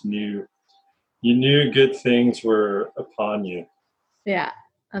you just knew good things were upon you. Yeah,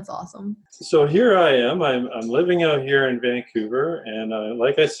 that's awesome. So here I am. I'm living out here in Vancouver, and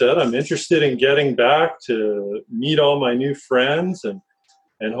like I said, I'm interested in getting back to meet all my new friends and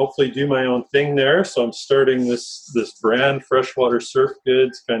hopefully do my own thing there. So I'm starting this brand, Freshwater Surf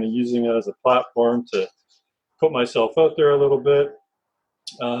Goods, kind of using it as a platform to put myself out there a little bit.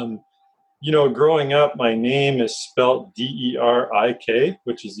 Growing up, my name is spelled Derik,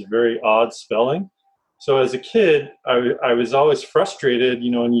 which is a very odd spelling. So as a kid, I was always frustrated,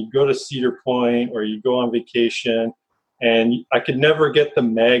 when you go to Cedar Point or you go on vacation, and I could never get the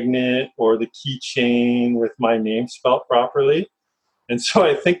magnet or the keychain with my name spelled properly. And so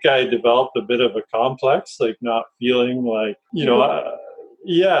I think I developed a bit of a complex, like not feeling like,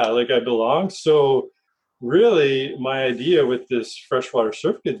 like I belong. So really, my idea with this Freshwater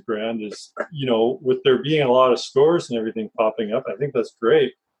Surf Goods brand is, with there being a lot of stores and everything popping up, I think that's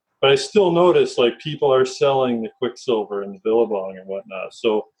great. But I still notice like people are selling the Quicksilver and the Billabong and whatnot.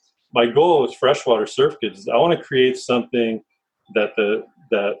 So my goal with Freshwater Surf Kids is I want to create something that the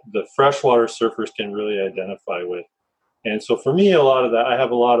freshwater surfers can really identify with. And so for me, a lot of that, I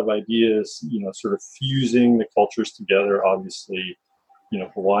have a lot of ideas, sort of fusing the cultures together, obviously,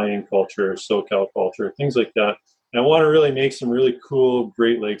 Hawaiian culture, SoCal culture, things like that. And I want to really make some really cool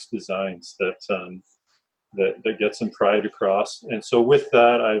Great Lakes designs that get some pride across. And so with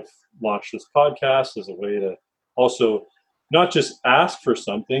that, I've launched this podcast as a way to also not just ask for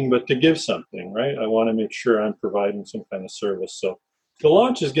something, but to give something, right? I want to make sure I'm providing some kind of service. So the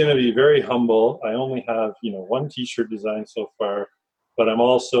launch is going to be very humble. I only have, one t-shirt design so far, but I'm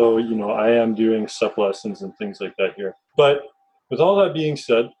also, I am doing SUP lessons and things like that here. But with all that being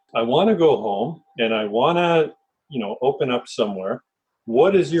said, I want to go home and I want to, open up somewhere.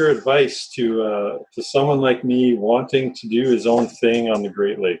 What is your advice to someone like me wanting to do his own thing on the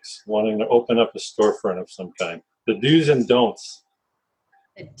Great Lakes, wanting to open up a storefront of some kind? The do's and don'ts.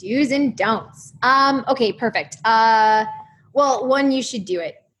 The do's and don'ts. Okay, perfect. Well, one, you should do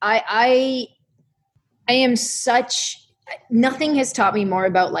it. I am nothing has taught me more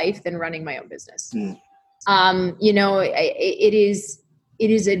about life than running my own business.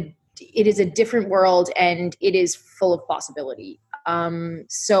 It is a different world and it is full of possibility.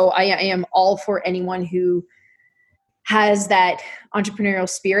 So I am all for anyone who has that entrepreneurial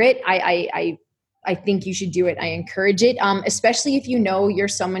spirit. I think you should do it. I encourage it. Especially if you're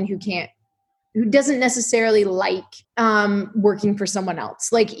someone who doesn't necessarily like working for someone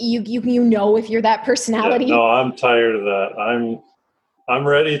else. Like if you're that personality. Yeah, no, I'm tired of that. I'm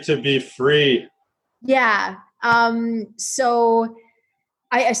ready to be free. Yeah. So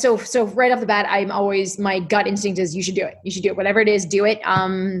right off the bat, my gut instinct is you should do it. You should do it. Whatever it is, do it.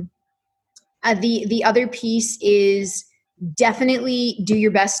 The other piece is definitely do your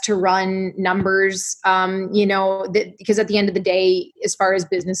best to run numbers, because at the end of the day, as far as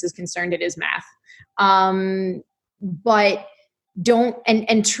business is concerned, it is math. But don't,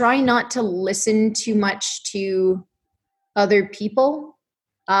 and try not to listen too much to other people,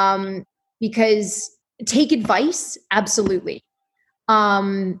 because take advice, absolutely.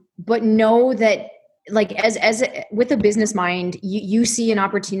 But know that like as with a business mind, you see an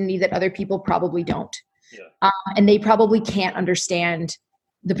opportunity that other people probably don't. Yeah. And they probably can't understand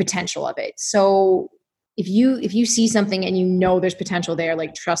the potential of it. So if you see something and there's potential there,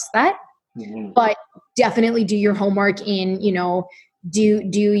 like trust that, but definitely do your homework in, do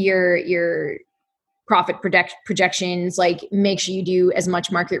your profit projections, like make sure you do as much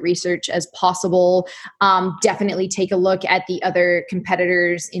market research as possible. Definitely take a look at the other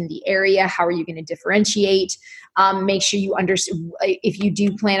competitors in the area. How are you going to differentiate? Make sure you understand if you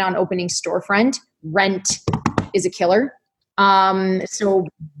do plan on opening storefront, rent is a killer. So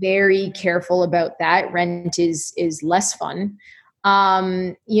very careful about that. Rent is less fun.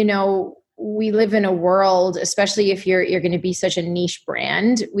 We live in a world, especially if you're going to be such a niche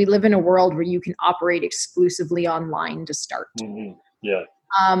brand, we live in a world where you can operate exclusively online to start. Mm-hmm. Yeah.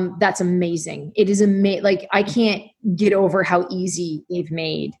 That's amazing. It is amazing. Like I can't get over how easy they've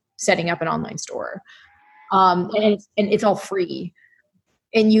made setting up an online store. And it's all free.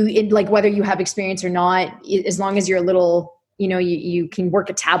 And like whether you have experience or not, as long as you're a little, you can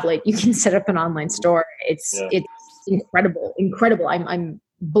work a tablet, you can set up an online store. It's incredible. I'm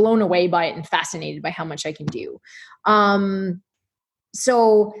blown away by it and fascinated by how much I can do.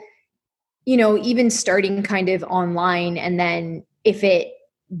 So, even starting kind of online, and then if it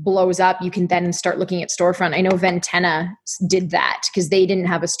blows up, you can then start looking at storefront. I know Ventana did that because they didn't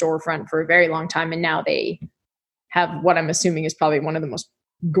have a storefront for a very long time. And now they have what I'm assuming is probably one of the most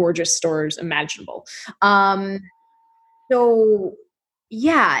gorgeous stores imaginable. So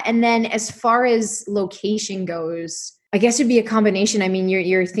yeah. And then as far as location goes, I guess it'd be a combination. I mean,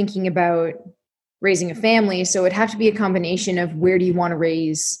 you're thinking about raising a family, so it'd have to be a combination of where do you want to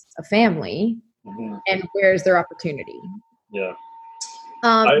raise a family, and where's their opportunity. Yeah.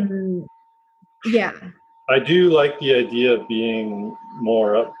 Yeah. I do like the idea of being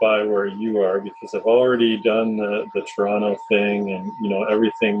more up by where you are, because I've already done the Toronto thing, and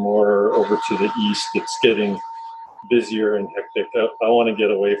everything more over to the east. It's getting busier and hectic. I want to get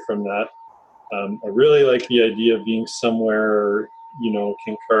away from that. I really like the idea of being somewhere,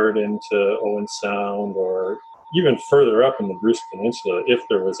 Kincardine into Owen Sound, or even further up in the Bruce Peninsula if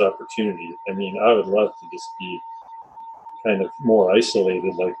there was opportunity. I mean, I would love to just be kind of more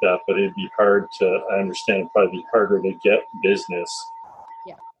isolated like that, but it'd be hard to, I understand it'd probably be harder to get business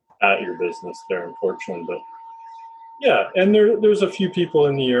at your business there, unfortunately. But Yeah, and there's a few people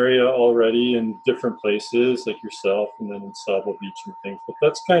in the area already in different places, like yourself, and then in Sauble Beach and things. But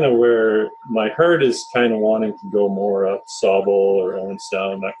that's kind of where my heart is kind of wanting to go more up Sauble or Owen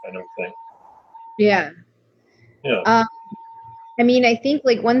Sound, that kind of thing. Yeah. Yeah. I mean, I think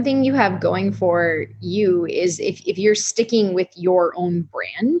like one thing you have going for you is if you're sticking with your own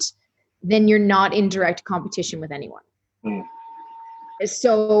brand, then you're not in direct competition with anyone. Mm.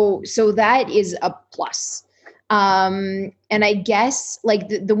 So that is a plus. And I guess like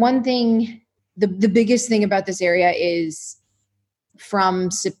the one thing, the biggest thing about this area is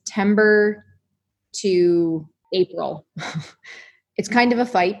from September to April, it's kind of a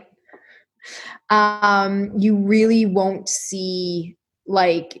fight. You really won't see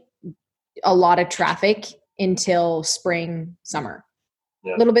like a lot of traffic until spring, summer.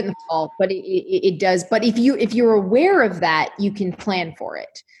 Yeah. A little bit in the fall, but it does. But if you're aware of that, you can plan for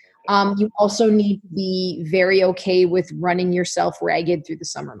it. You also need to be very okay with running yourself ragged through the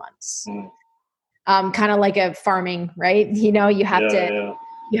summer months. Kind of like a farming, right? You know, you have to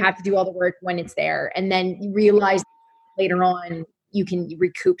do all the work when it's there, and then you realize later on you can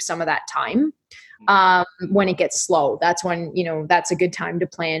recoup some of that time. When it gets slow, that's when, you know, that's a good time to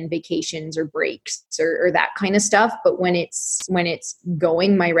plan vacations or breaks or that kind of stuff. But when it's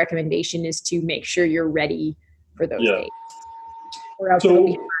going, my recommendation is to make sure you're ready for those days. Or else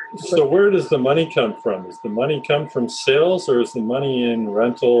so where does the money come from? Does the money come from sales, or is the money in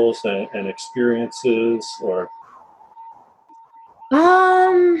rentals and experiences, or?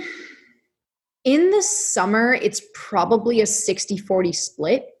 In the summer, it's probably a 60-40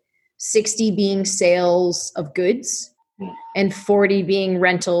 split. 60 being sales of goods and 40 being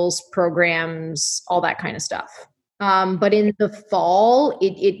rentals, programs, all that kind of stuff. But in the fall,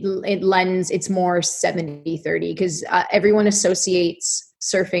 it lends, it's more 70-30 because everyone associates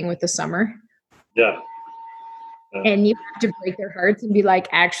surfing with the summer. Yeah. And you have to break their hearts and be like,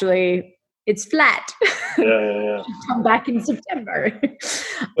 actually, it's flat. Yeah. Come back in September.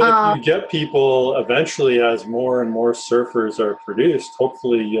 But if you get people eventually, as more and more surfers are produced,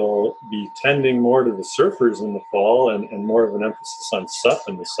 hopefully you'll be tending more to the surfers in the fall and more of an emphasis on SUP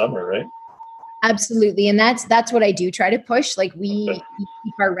in the summer, right? Absolutely. And that's what I do try to push. Like we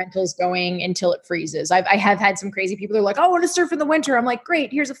keep our rentals going until it freezes. I have had some crazy people who are like, oh, I want to surf in the winter. I'm like,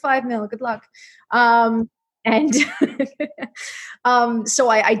 great, here's a $5 million. Good luck. And so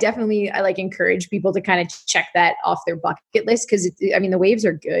I definitely like encourage people to kind of check that off their bucket list because I mean the waves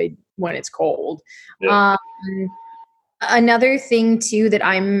are good when it's cold. Yeah. Another thing too that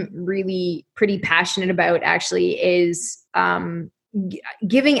I'm really pretty passionate about actually is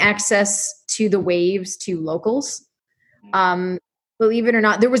giving access to the waves to locals. Believe it or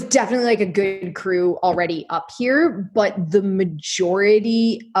not, there was definitely like a good crew already up here, but the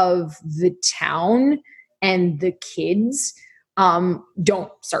majority of the town and the kids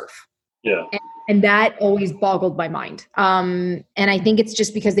don't surf. Yeah. And that always boggled my mind. And I think it's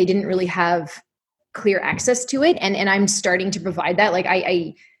just because they didn't really have clear access to it. And I'm starting to provide that. Like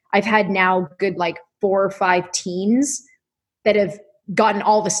I've had now good like 4 or 5 teens that have gotten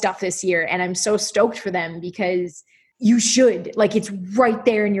all the stuff this year. And I'm so stoked for them because you should, like, it's right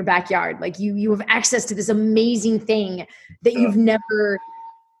there in your backyard. Like you have access to this amazing thing that you've never,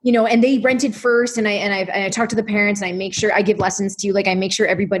 you know, and they rented first. And I talk to the parents and I make sure I give lessons to, like, I make sure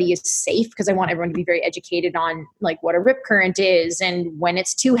everybody is safe because I want everyone to be very educated on like what a rip current is and when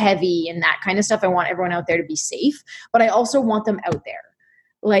it's too heavy and that kind of stuff. I want everyone out there to be safe, but I also want them out there.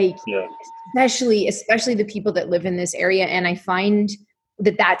 Like, especially the people that live in this area. And I find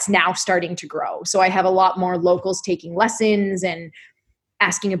that that's now starting to grow. So I have a lot more locals taking lessons and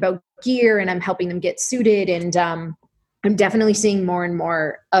asking about gear, and I'm helping them get suited. And I'm definitely seeing more and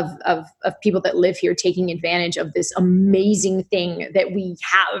more of people that live here taking advantage of this amazing thing that we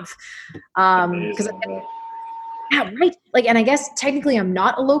have. Right. Like, and I guess technically I'm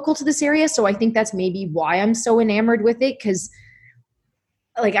not a local to this area. So I think that's maybe why I'm so enamored with it. 'Cause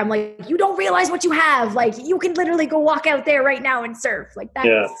like, I'm like, you don't realize what you have. Like, you can literally go walk out there right now and surf. Like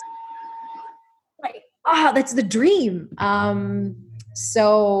that's like, that's the dream.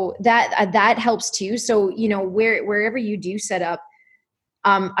 So that helps too. So, you know, wherever you do set up,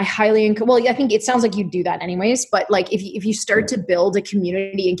 I highly encourage, well, I think it sounds like you do that anyways, but like if you start to build a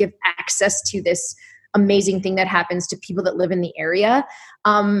community and give access to this amazing thing that happens to people that live in the area,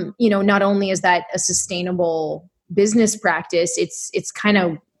 you know, not only is that a sustainable business practice, it's kind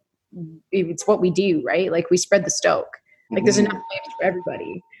of, it's what we do, right? Like we spread the stoke. Like there's enough waves for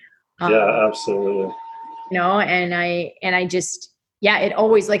everybody. Yeah, absolutely. You know, and I just, it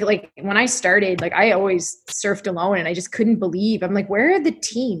always like when I started, like I always surfed alone and I just couldn't believe, I'm like, where are the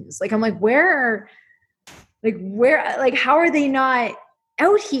teams? Like, I'm like, where like where, like, how are they not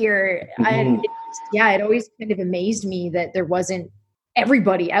out here? It always kind of amazed me that there wasn't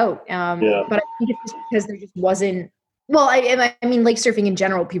everybody out. But I think it's just because there just wasn't, well, I mean, lake surfing in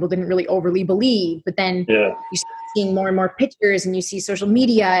general, people didn't really overly believe, but then you start seeing more and more pictures and you see social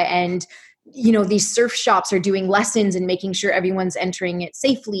media and, you know, these surf shops are doing lessons and making sure everyone's entering it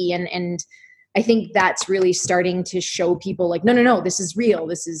safely. And I think that's really starting to show people like, no, this is real.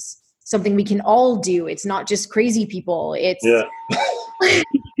 This is something we can all do. It's not just crazy people. It's,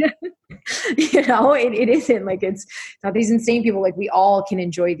 you know, it isn't like, it's not these insane people. Like we all can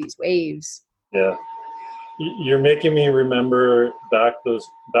enjoy these waves. Yeah. You're making me remember back to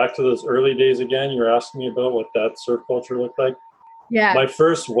those early days again. You were asking me about what that surf culture looked like. Yeah. My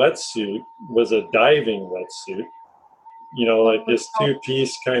first wetsuit was a diving wetsuit. You know, like this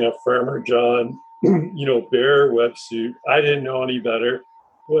 2-piece kind of Farmer John, you know, bear wetsuit. I didn't know any better.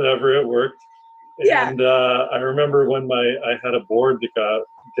 Whatever, it worked. And I remember when I had a board that got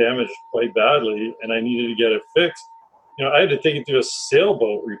damaged quite badly and I needed to get it fixed. You know, I had to take it to a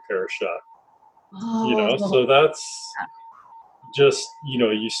sailboat repair shop. You know, so that's just, you know,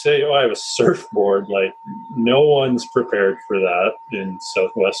 you say, oh, I have a surfboard. Like no one's prepared for that in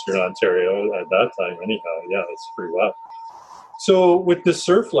southwestern Ontario at that time anyhow. Yeah, that's pretty wild. So with the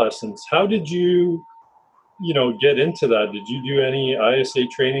surf lessons, how did you, you know, get into that? Did you do any ISA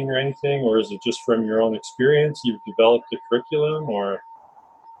training or anything, or is it just from your own experience? You've developed a curriculum, or?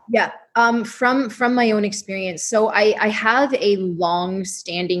 Yeah, from my own experience. So I have a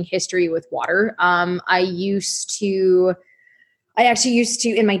long-standing history with water. I actually used to,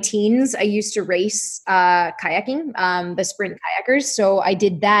 in my teens, I used to race kayaking, the sprint kayakers. So I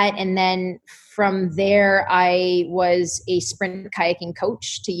did that. And then from there, I was a sprint kayaking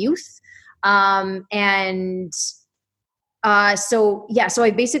coach to youth. So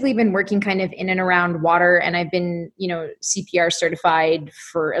I've basically been working kind of in and around water, and I've been, you know, CPR certified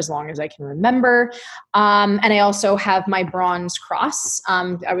for as long as I can remember. And I also have my bronze cross.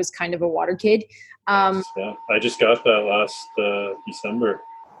 I was kind of a water kid. I just got that last December.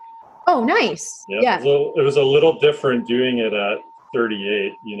 Oh, nice. Yeah. It was a little different doing it at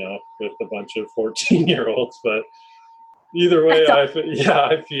 38, you know, with a bunch of 14-year-olds, but either way, I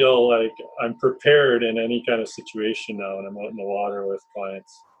feel like I'm prepared in any kind of situation now when I'm out in the water with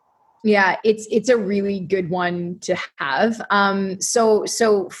clients. Yeah, it's a really good one to have. So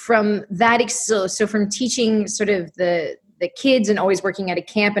from that, so from teaching sort of the kids and always working at a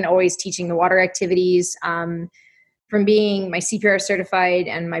camp and always teaching the water activities, from being my CPR certified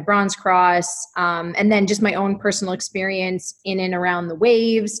and my bronze cross, and then just my own personal experience in and around the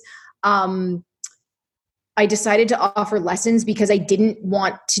waves. I decided to offer lessons because I didn't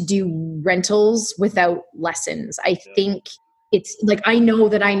want to do rentals without lessons. I think it's like, I know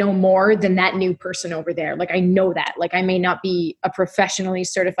that I know more than that new person over there. Like, I know that, like, I may not be a professionally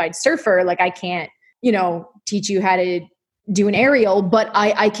certified surfer. Like, I can't, you know, teach you how to do an aerial, but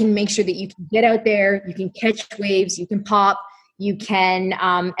I can make sure that you can get out there, you can catch waves, you can pop, you can,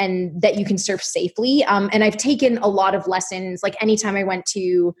 and that you can surf safely. And I've taken a lot of lessons. Like anytime I went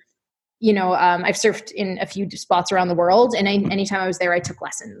to, you know, I've surfed in a few spots around the world, and anytime I was there, I took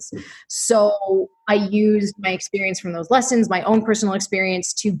lessons. So I used my experience from those lessons, my own personal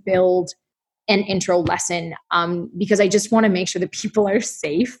experience, to build an intro lesson, because I just want to make sure that people are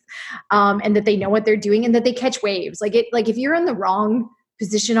safe, and that they know what they're doing and that they catch waves. Like if you're in the wrong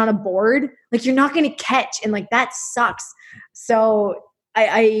position on a board, like you're not going to catch, and like that sucks. So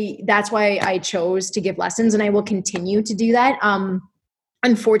that's why I chose to give lessons, and I will continue to do that.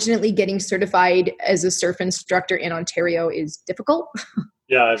 Unfortunately, getting certified as a surf instructor in Ontario is difficult.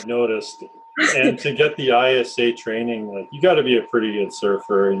 Yeah, I've noticed. And to get the ISA training, like you got to be a pretty good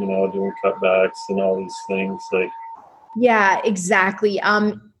surfer, you know, doing cutbacks and all these things. Like, yeah, exactly.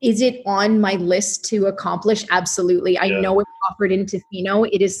 Is it on my list to accomplish? Absolutely. I know it's offered in Tofino.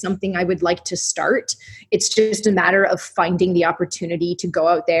 It is something I would like to start. It's just a matter of finding the opportunity to go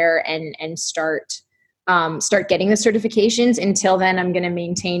out there and start getting the certifications. Until then, I'm going to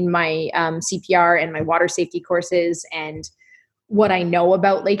maintain my CPR and my water safety courses and what I know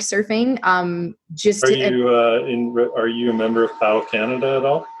about lake surfing. Are you a member of Paddle Canada at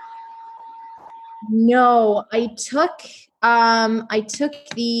all? No, I took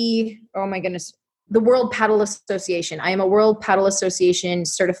the, oh my goodness, the World Paddle Association. I am a World Paddle Association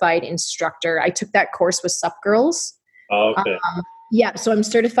certified instructor. I took that course with Sup Girls. Oh, okay. Yeah, so I'm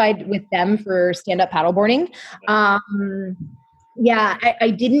certified with them for stand-up paddleboarding. I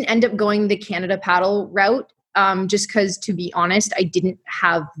didn't end up going the Canada Paddle route, just because, to be honest, I didn't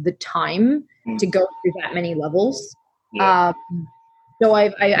have the time to go through that many levels. Yeah. So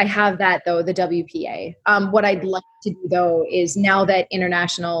I have that though, the WPA. What I'd like to do though is now that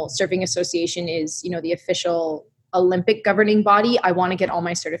International Surfing Association is, the official Olympic governing body, I want to get all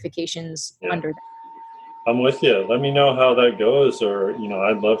my certifications under that. I'm with you. Let me know how that goes, or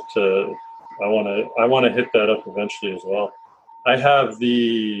I'd love to. I want to hit that up eventually as well.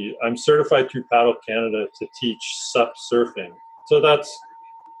 I'm certified through Paddle Canada to teach SUP surfing, so that's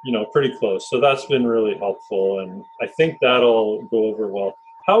pretty close. So that's been really helpful, and I think that'll go over well.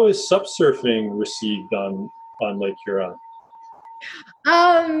 How is SUP surfing received on Lake Huron?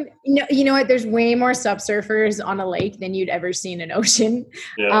 You know what? There's way more SUP surfers on a lake than you'd ever see in an ocean.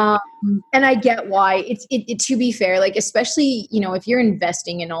 Yeah. And I get why. It to be fair, like especially if you're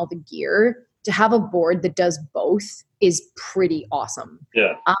investing in all the gear, to have a board that does both is pretty awesome.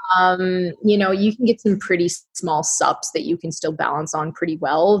 Yeah. You can get some pretty small SUPs that you can still balance on pretty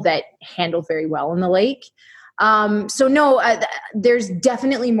well that handle very well in the lake. So no, there's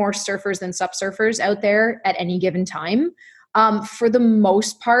definitely more surfers than SUP surfers out there at any given time. For the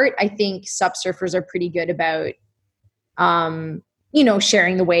most part, I think SUP surfers are pretty good about,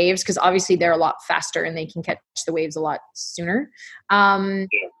 sharing the waves, because obviously they're a lot faster and they can catch the waves a lot sooner.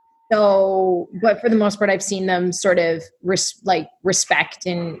 But for the most part, I've seen them sort of respect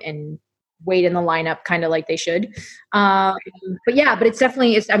and wait in the lineup kind of like they should. But it's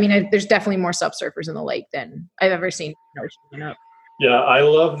definitely, there's definitely more SUP surfers in the lake than I've ever seen. Yeah, I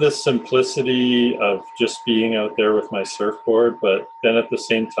love the simplicity of just being out there with my surfboard, but then at the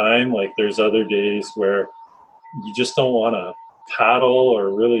same time, like there's other days where you just don't want to paddle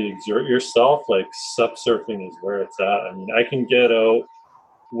or really exert yourself. Like SUP surfing is where it's at. I mean, I can get out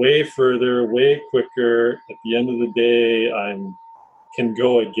way further, way quicker. At the end of the day, can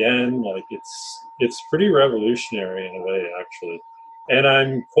go again. Like it's pretty revolutionary in a way, actually. And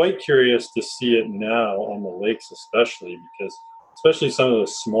I'm quite curious to see it now on the lakes, especially some of the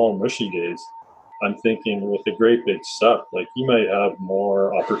small mushy days. I'm thinking with a great big SUP, like you might have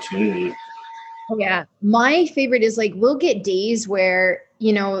more opportunity. Oh, yeah. My favorite is like, we'll get days where,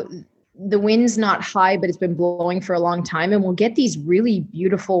 the wind's not high, but it's been blowing for a long time. And we'll get these really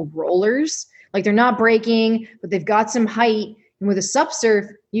beautiful rollers. Like they're not breaking, but they've got some height. And with a SUP surf,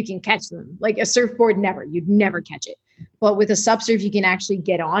 you can catch them. Like a surfboard, you'd never catch it. But with a SUP surf, you can actually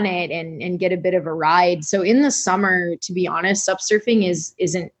get on it and get a bit of a ride. So in the summer, to be honest, SUP surfing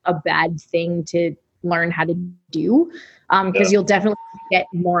isn't a bad thing to learn how to do, because you'll definitely get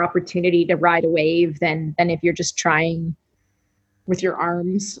more opportunity to ride a wave than if you're just trying with your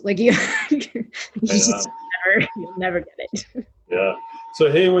arms. Like you'll never get it. Yeah.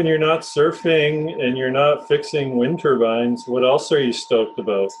 So hey, when you're not surfing and you're not fixing wind turbines, what else are you stoked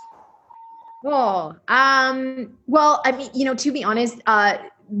about? Oh, well, to be honest,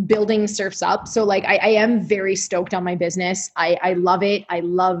 building Surfs Up. So like, I am very stoked on my business. I love it. I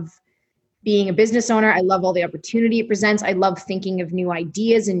love being a business owner. I love all the opportunity it presents. I love thinking of new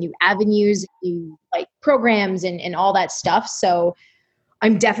ideas and new avenues, new like programs and all that stuff. So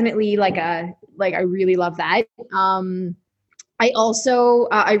I'm definitely I really love that. I also,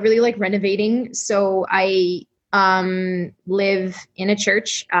 I really like renovating. So I live in a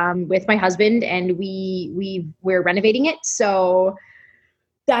church with my husband, and we're renovating it. So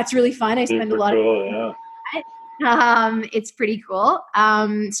that's really fun. I spend a lot of time. It's pretty cool.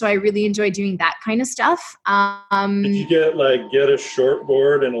 So I really enjoy doing that kind of stuff. Did you get a short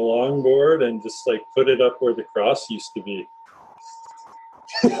board and a long board and just like put it up where the cross used to be?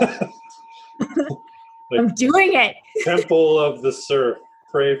 I'm doing it. Temple of the surf.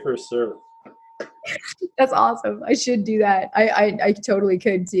 Pray for surf. That's awesome. I should do that. I totally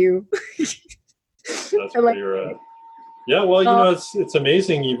could too. That's pretty rad. Yeah, well, it's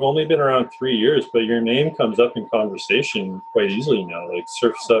amazing. You've only been around 3 years, but your name comes up in conversation quite easily now. Like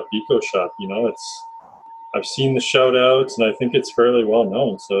Surf's Up Eco Shop, I've seen the shout outs, and I think it's fairly well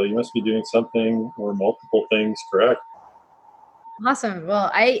known. So you must be doing something or multiple things correct. Awesome. Well,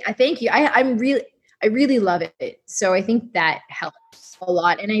 I thank you. I really love it. So I think that helps a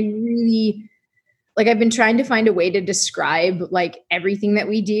lot. And I really, I've been trying to find a way to describe everything that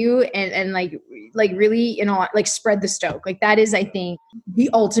we do and really, spread the stoke. That is, I think, the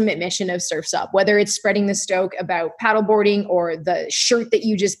ultimate mission of Surf's Up, whether it's spreading the stoke about paddleboarding or the shirt that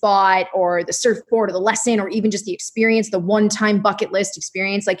you just bought or the surfboard or the lesson or even just the experience, the one-time bucket list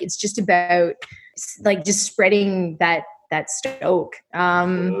experience. It's just about just spreading that stoke.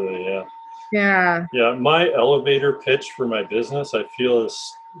 Yeah. My elevator pitch for my business, I feel, is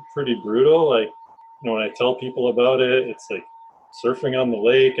pretty brutal. When I tell people about it, it's like surfing on the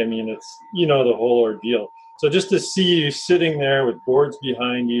lake. I mean, it's, the whole ordeal. So just to see you sitting there with boards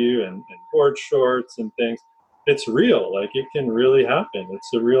behind you and board shorts and things, it's real. Like it can really happen.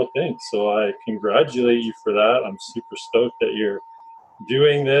 It's a real thing. So I congratulate you for that. I'm super stoked that you're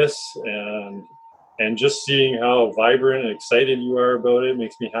doing this, and just seeing how vibrant and excited you are about it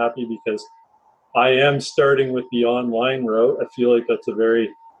makes me happy, because I am starting with the online route. I feel like that's a very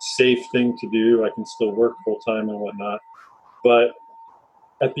safe thing to do. I can still work full time and whatnot, but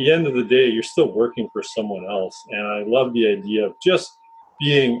at the end of the day, you're still working for someone else. And I love the idea of just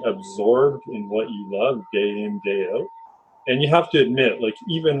being absorbed in what you love day in, day out. And you have to admit, like,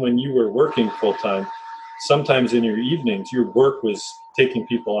 even when you were working full time, sometimes in your evenings, your work was taking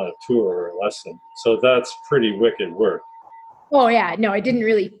people on a tour or a lesson. So that's pretty wicked work. Oh yeah, no, I didn't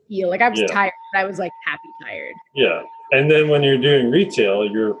really feel like I was Yeah. tired, but I was like happy tired. Yeah. And then when you're doing retail,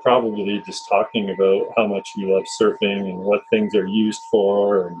 you're probably just talking about how much you love surfing and what things are used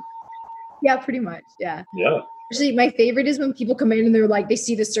for. And Yeah, pretty much. Yeah. yeah. Actually, my favorite is when people come in and they're like, they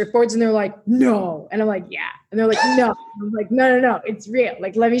see the surfboards and they're like, no. And I'm like, yeah. And they're like, no. I'm like, no, it's real.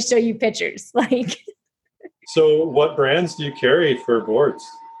 Like, let me show you pictures. Like, So what brands do you carry for boards?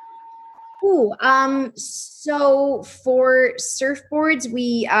 So for surfboards,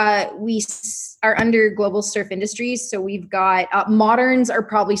 we are under Global Surf Industries. So we've got Moderns are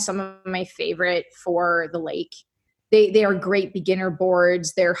probably some of my favorite for the lake. They are great beginner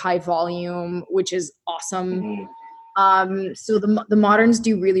boards. They're high volume, which is awesome. Mm-hmm. So the Moderns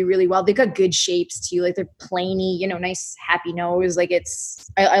do really, really well. They've got good shapes too. Like they're plainy, nice happy nose. Like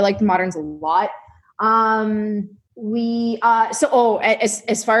I like the Moderns a lot. As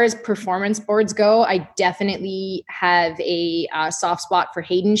far as performance boards go, I definitely have a soft spot for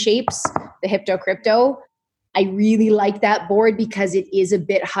Hayden Shapes, the Hypto Crypto. I really like that board because it is a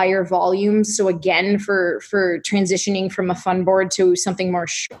bit higher volume. So again, for transitioning from a fun board to something more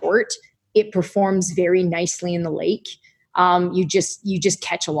short, it performs very nicely in the lake. You just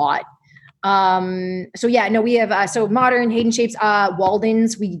catch a lot. We have so Modern, Hayden Shapes,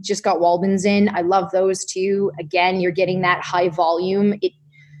 Waldens. We just got Waldens in. I love those too. Again, you're getting that high volume.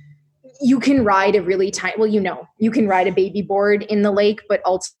 You can ride a really tiny. Well, you can ride a baby board in the lake, but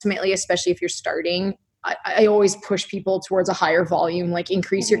ultimately, especially if you're starting, I always push people towards a higher volume. Like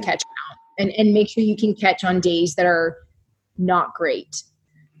increase your catch count and make sure you can catch on days that are not great.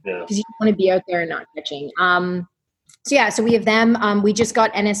 Yeah. Because you don't want to be out there and not catching. So we have them. We just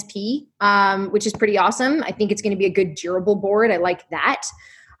got NSP, which is pretty awesome. I think it's going to be a good durable board. I like that.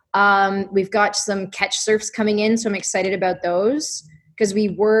 We've got some catch surfs coming in, so I'm excited about those because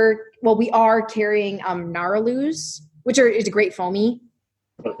we are carrying Naraloos, which is a great foamy.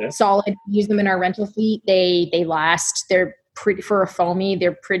 Okay. Solid. We use them in our rental fleet. They last. They're pretty for a foamy.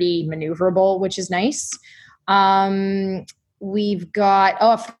 They're pretty maneuverable, which is nice. We've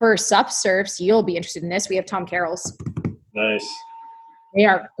got for sup surfs. You'll be interested in this. We have Tom Carroll's. Nice. They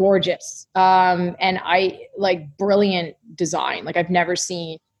are gorgeous. And I like brilliant design. Like I've never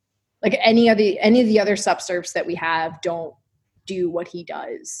seen like any of the other sup surfs that we have don't do what he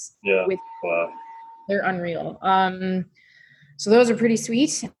does. Yeah. Wow. They're unreal. So those are pretty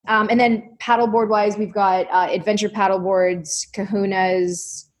sweet. And then paddleboard wise, we've got Adventure Paddleboards,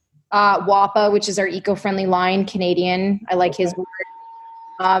 Kahuna's, Wappa, which is our eco-friendly line, Canadian. I like his board.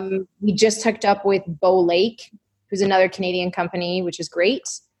 We just hooked up with Bow Lake, who's another Canadian company, which is great.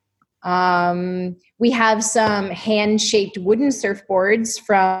 We have some hand-shaped wooden surfboards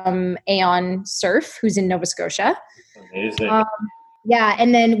from Aeon Surf, who's in Nova Scotia. Amazing. Yeah,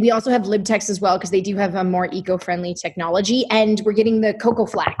 and then we also have Libtex as well because they do have a more eco-friendly technology, and we're getting the Coco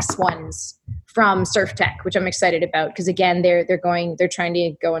Flax ones from Surf Tech, which I'm excited about because again, they're trying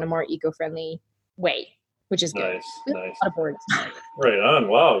to go in a more eco-friendly way, which is good. Nice. A lot of boards. Right on.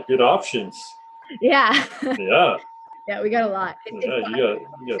 Wow, good options. Yeah. Yeah. Yeah, we got a lot.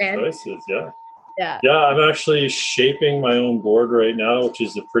 You got choices. Yeah. Yeah. Yeah, I'm actually shaping my own board right now, which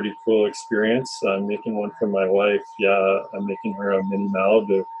is a pretty cool experience. I'm making one for my wife. Yeah, I'm making her a mini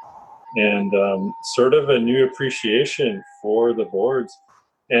Malibu. And sort of a new appreciation for the boards.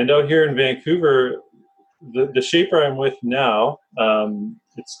 And out here in Vancouver, the shaper I'm with now,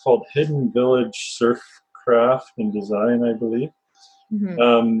 it's called Hidden Village Surfcraft and Design, I believe.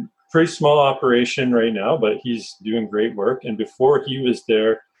 Mm-hmm. Pretty small operation right now, but he's doing great work. And before he was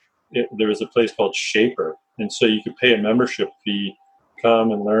there, there was a place called Shaper. And so you could pay a membership fee,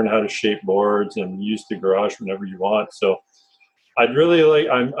 come and learn how to shape boards and use the garage whenever you want. So I'm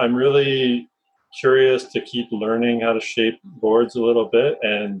really curious to keep learning how to shape boards a little bit.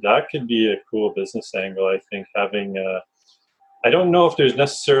 And that could be a cool business angle, I think, having I don't know if there's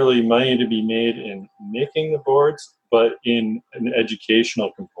necessarily money to be made in making the boards, but in an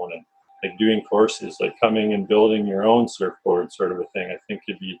educational component, like doing courses, like coming and building your own surfboard sort of a thing, I think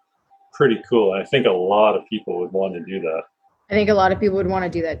could be pretty cool. I think a lot of people would want to do that. I think a lot of people would want to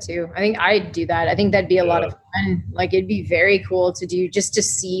do that too. I think I'd do that. I think that'd be a lot of fun. Like it'd be very cool to do, just to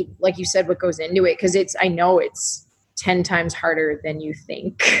see, like you said, what goes into it. Cause I know it's 10 times harder than you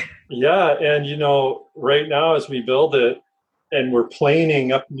think. Yeah. And, right now as we build it and we're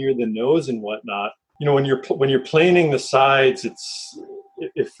planing up near the nose and whatnot, when you're planing the sides,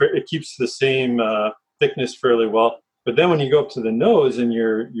 it keeps the same thickness fairly well. But then when you go up to the nose and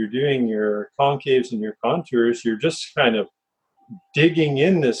you're doing your concaves and your contours, you're just kind of digging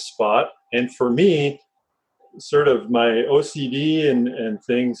in this spot. And for me, sort of my OCD and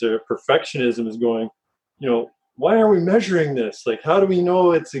things, or perfectionism is going, why are we measuring this? Like, how do we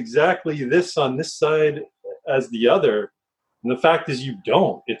know it's exactly this on this side as the other? And the fact is you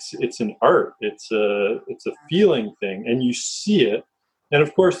don't. It's an art. It's a feeling thing, and you see it. And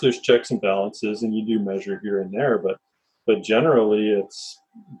of course there's checks and balances and you do measure here and there, but generally it's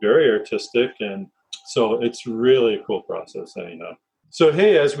very artistic, and so it's really a cool process anyhow. So,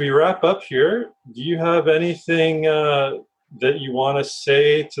 hey, as we wrap up here, do you have anything that you want to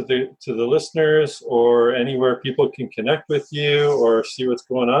say to the listeners, or anywhere people can connect with you or see what's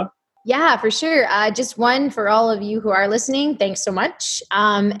going on? Yeah, for sure. Just one, for all of you who are listening, thanks so much.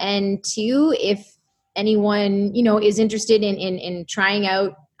 And two, if anyone, is interested in trying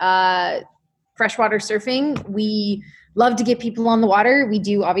out freshwater surfing, we love to get people on the water. We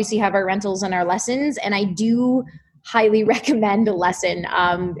do obviously have our rentals and our lessons, and I do highly recommend a lesson.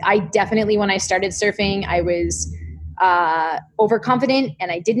 I definitely, when I started surfing, I was overconfident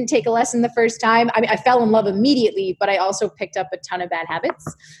and I didn't take a lesson the first time. I mean, I fell in love immediately, but I also picked up a ton of bad habits.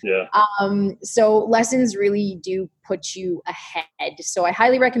 Yeah. So lessons really do put you ahead. So I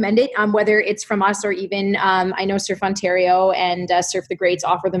highly recommend it, whether it's from us or even, I know Surf Ontario and Surf the Greats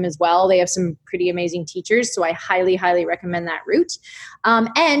offer them as well. They have some pretty amazing teachers. So I highly, highly recommend that route.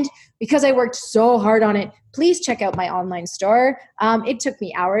 And because I worked so hard on it, please check out my online store. It took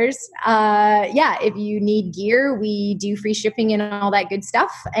me hours. If you need gear, we do free shipping and all that good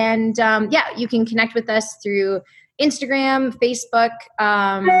stuff. And you can connect with us through Instagram, Facebook,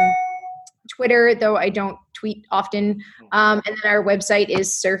 Twitter, though I don't tweet often. And then our website is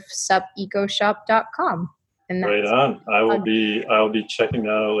surfsupecoshop.com. Right on. I'll be checking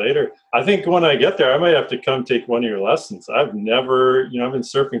that out later. I think when I get there, I might have to come take one of your lessons. I've never, I've been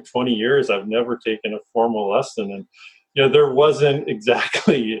surfing 20 years. I've never taken a formal lesson. And, there wasn't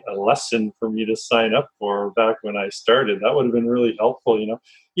exactly a lesson for me to sign up for back when I started. That would have been really helpful,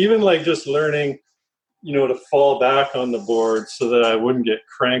 even like just learning, to fall back on the board so that I wouldn't get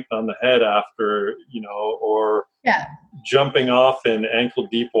cranked on the head after, or jumping off in ankle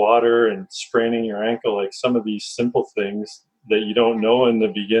deep water and spraining your ankle, like some of these simple things that you don't know in the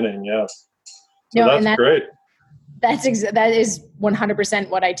beginning. Yeah. So that's great. That is 100%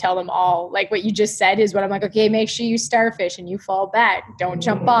 what I tell them all. Like what you just said is what I'm like, okay, make sure you starfish and you fall back. Don't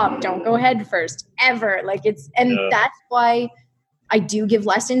jump off. Don't go head first ever. Like that's why I do give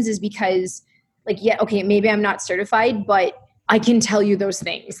lessons, is because maybe I'm not certified, but I can tell you those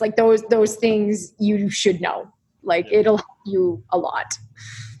things. Like those things you should know. Like it'll help you a lot.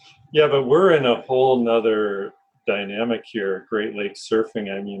 Yeah, but we're in a whole nother dynamic here at Great Lakes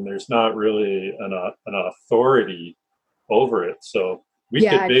Surfing. I mean, there's not really an authority over it. So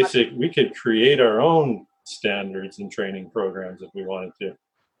we could create our own standards and training programs if we wanted to.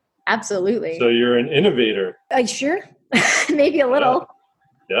 Absolutely. So you're an innovator. Sure. Maybe a little.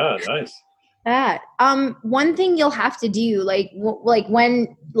 Yeah, nice. That one thing you'll have to do,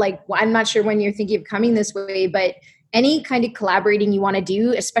 when I'm not sure when you're thinking of coming this way, but any kind of collaborating you want to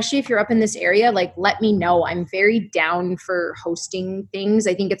do, especially if you're up in this area, let me know. I'm very down for hosting things.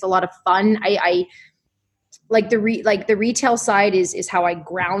 I think it's a lot of fun. I like the retail side is how I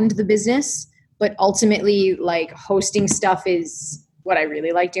ground the business, but ultimately hosting stuff is what I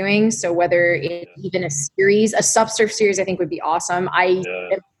really like doing. So whether it's even a SUP-surf series, I think would be awesome. I am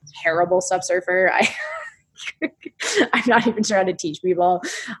a terrible SUP-surfer. I'm not even sure how to teach people.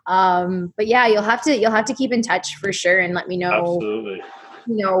 But yeah, you'll have to keep in touch for sure and let me know. Absolutely.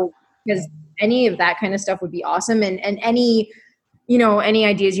 Because any of that kind of stuff would be awesome. And any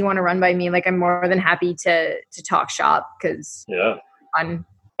ideas you want to run by me, I'm more than happy to talk shop, because fun.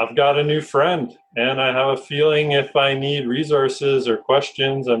 I've got a new friend, and I have a feeling if I need resources or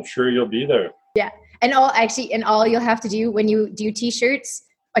questions, I'm sure you'll be there. Yeah. And all you'll have to do when you do t-shirts,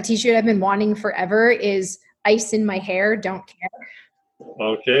 a t-shirt I've been wanting forever is ice in my hair, don't care.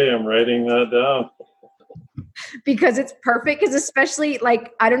 Okay, I'm writing that down. Because it's perfect, because especially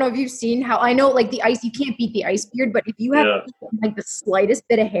I don't know if you've seen how, I know the ice, you can't beat the ice beard, but if you have the slightest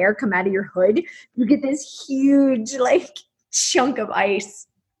bit of hair come out of your hood, you get this huge chunk of ice.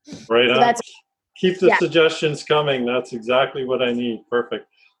 Right So on. that's, Keep the yeah. suggestions coming. That's exactly what I need. Perfect.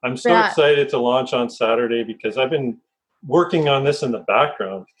 I'm so Yeah. excited to launch on Saturday because I've been working on this in the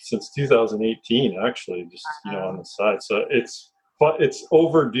background since 2018, actually, just, on the side. So it's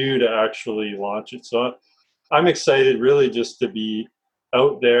overdue to actually launch it. So I'm excited really just to be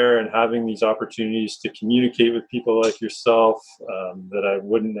out there and having these opportunities to communicate with people like yourself, that I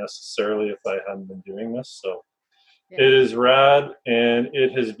wouldn't necessarily if I hadn't been doing this. So it is rad, and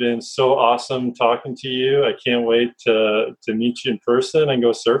it has been so awesome talking to you. I can't wait to meet you in person and go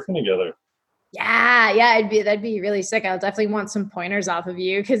surfing together. Yeah, that'd be really sick. I'll definitely want some pointers off of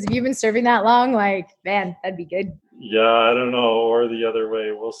you because if you've been serving that long, like, man, that'd be good. Yeah, I don't know, or the other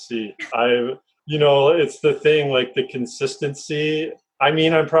way. We'll see. It's the thing, like the consistency. I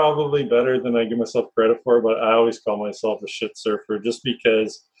mean, I'm probably better than I give myself credit for, but I always call myself a shit surfer just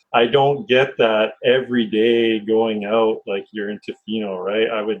because I don't get that every day going out like you're in Tofino, right?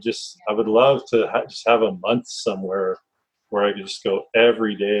 I would love to just have a month somewhere where I could just go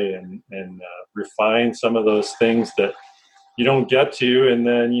every day and refine some of those things that you don't get to, and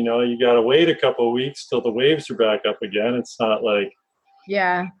then you got to wait a couple of weeks till the waves are back up again. It's not like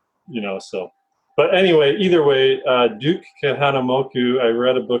so. But anyway, either way, Duke Kahanamoku, I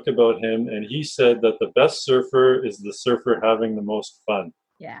read a book about him, and he said that the best surfer is the surfer having the most fun.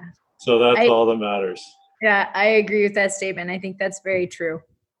 Yeah. So that's all that matters. Yeah, I agree with that statement. I think that's very true.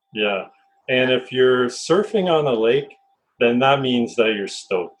 Yeah. And if you're surfing on a lake, then that means that you're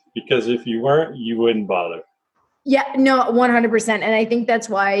stoked, because if you weren't, you wouldn't bother. Yeah, no, 100%. And I think that's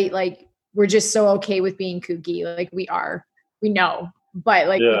why, like, we're just so okay with being kooky. Like, we know, but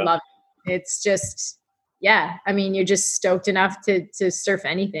like, we love it. It's just, I mean, you're just stoked enough to surf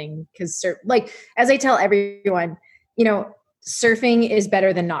anything, because like, as I tell everyone, surfing is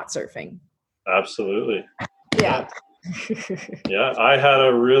better than not surfing. Absolutely. Yeah. Yeah, I had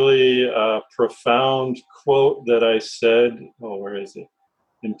a really profound quote that I said. Oh, where is it?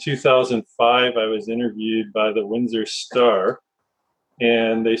 In 2005, I was interviewed by the Windsor Star,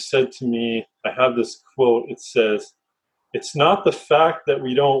 and they said to me, I have this quote. It says, "It's not the fact that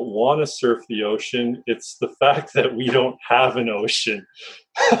we don't want to surf the ocean, it's the fact that we don't have an ocean."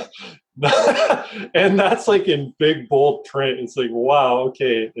 And that's like in big, bold print. It's like, wow,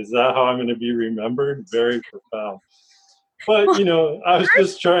 okay, is that how I'm going to be remembered? Very profound. But, I was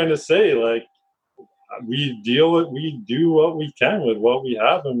just trying to say, like, we do what we can with what we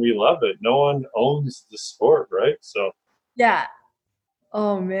have, and we love it. No one owns the sport, right? So yeah.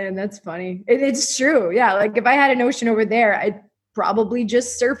 Oh man, that's funny. It's true. Yeah, like if I had an ocean over there, I'd probably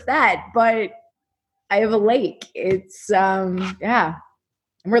just surf that. But I have a lake. It's and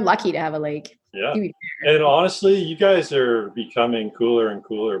we're lucky to have a lake. Yeah. And honestly, you guys are becoming cooler and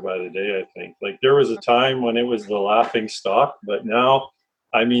cooler by the day, I think. Like, there was a time when it was the laughing stock, but now,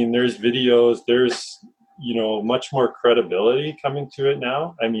 I mean, there's videos, there's, much more credibility coming to it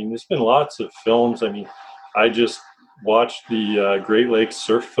now. I mean, there's been lots of films. I mean, I just watched the Great Lakes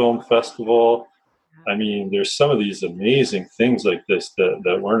Surf Film Festival. I mean, there's some of these amazing things like this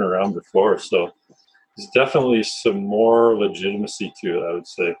that weren't around before. So there's definitely some more legitimacy to it, I would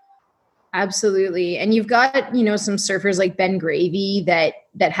say. Absolutely. And you've got, some surfers like Ben Gravy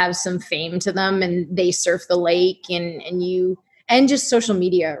that have some fame to them, and they surf the lake, and just social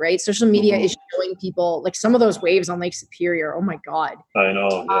media, right? Social media is showing people, like, some of those waves on Lake Superior. Oh my God. I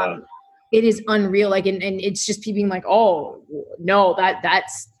know. Yeah. It is unreal. Like, and it's just people being like, oh no,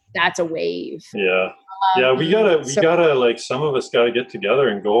 that's a wave. Yeah. Yeah. We gotta like, some of us gotta get together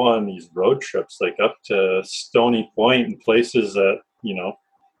and go on these road trips, like up to Stony Point and places that,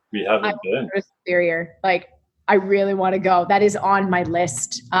 we haven't been. Superior. Like, I really want to go. That is on my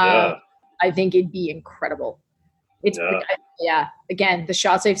list. I think it'd be incredible. It's again, the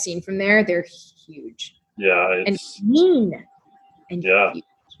shots I've seen from there, they're huge. Yeah. And mean. And huge.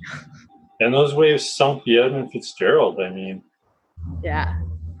 And those waves sunk the Edmund Fitzgerald. I mean, yeah,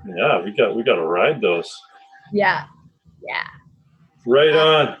 we got to ride those. Yeah. Right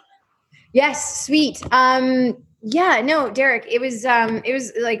on. Yes, sweet. Yeah, no, Derek, it was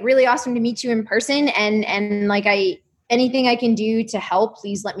like really awesome to meet you in person, and like, anything I can do to help,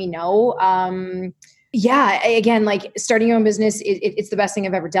 please let me know. Again, like, starting your own business, it's the best thing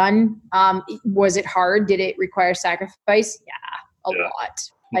I've ever done. Was it hard? Did it require sacrifice? Yeah, a lot.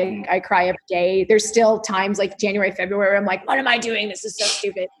 Mm-hmm. I cry every day. There's still times like January, February, I'm like, what am I doing? This is so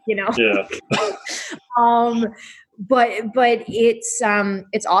stupid, Yeah. But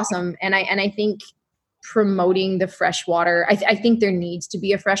it's awesome. And I think promoting the freshwater, I think there needs to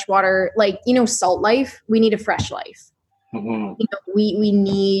be a freshwater, like, salt life. We need a fresh life. Mm-hmm. We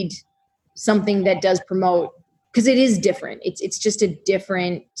need something that does promote because it is different. It's just a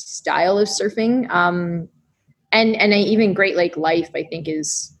different style of surfing. And even Great Lake life, I think,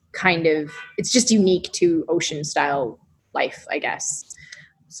 is kind of, it's just unique to ocean style life, I guess.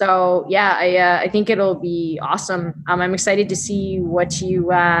 So yeah, I think it'll be awesome. I'm excited to see what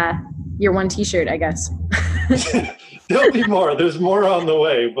your one T-shirt, I guess. There'll be more. There's more on the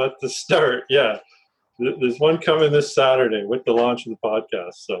way, but to start, yeah, there's one coming this Saturday with the launch of the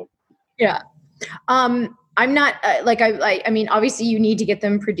podcast. So yeah. I'm not I mean, obviously you need to get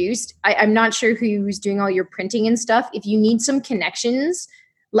them produced. I'm not sure who's doing all your printing and stuff. If you need some connections,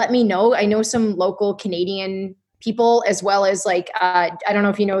 let me know. I know some local Canadian people, as well as I don't know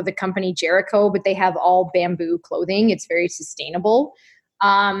if you know the company Jericho, but they have all bamboo clothing. It's very sustainable.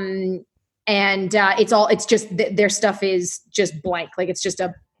 And it's just their stuff is just blank. Like it's just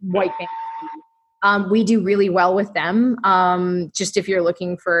a white bamboo. We do really well with them. Just if you're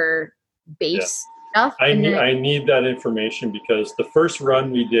looking for base stuff. I need that information, because the first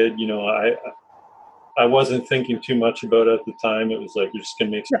run we did, I wasn't thinking too much about it at the time. It was like, you're just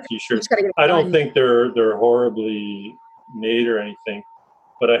gonna make some T-shirts. I don't think they're horribly made or anything,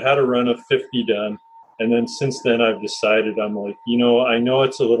 but I had a run of 50 done, and then since then I've decided, I'm like, I know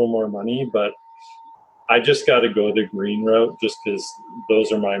it's a little more money, but I just got to go the green route, just because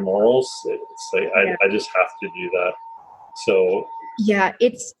those are my morals. It's like I just have to do that. So yeah,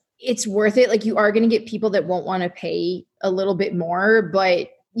 it's worth it. Like, you are going to get people that won't want to pay a little bit more, but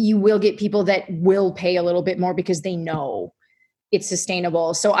you will get people that will pay a little bit more because they know it's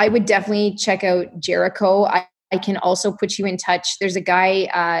sustainable. So I would definitely check out Jericho. I can also put you in touch. There's a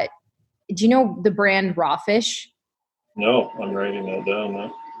guy, do you know the brand Rawfish? No, I'm writing that down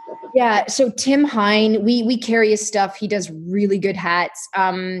now. Yeah. So Tim Hine, we carry his stuff. He does really good hats.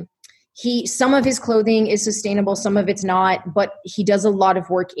 Some of his clothing is sustainable, some of it's not, but he does a lot of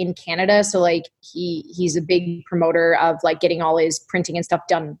work in Canada. So he's a big promoter of getting all his printing and stuff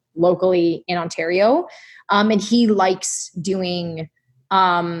done locally in Ontario. And he likes doing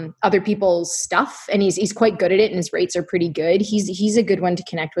other people's stuff, and he's quite good at it, and his rates are pretty good. He's a good one to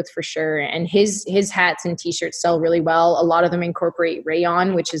connect with for sure. And his hats and T-shirts sell really well. A lot of them incorporate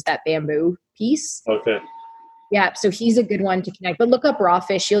rayon, which is that bamboo piece. Okay. Yeah, so he's a good one to connect. But look up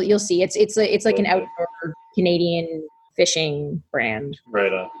Rawfish, you'll see. It's like an outdoor Canadian fishing brand.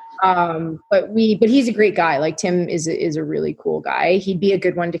 Right on. But he's a great guy. Like, Tim is a really cool guy. He'd be a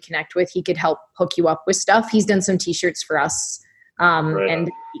good one to connect with. He could help hook you up with stuff. He's done some T-shirts for us, and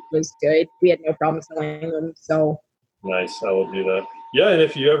it was good. We had no problem selling them. So nice. I will do that. Yeah, and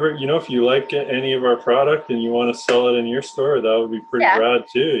if you ever, if you like any of our product and you want to sell it in your store, that would be pretty rad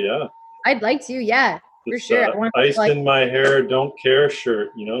too. Yeah. I'd like to. Yeah. For sure. Ice in my hair, don't care shirt,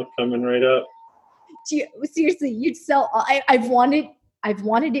 coming right up. Seriously, you'd sell. I've wanted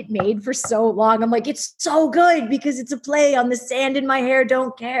it made for so long. I'm like, it's so good because it's a play on the sand in my hair,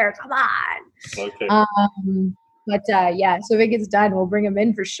 don't care. Come on. Okay. But so if it gets done, we'll bring them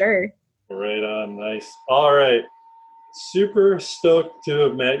in for sure. Right on. Nice. All right. Super stoked to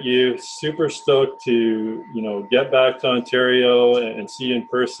have met you. Super stoked to, get back to Ontario and see you in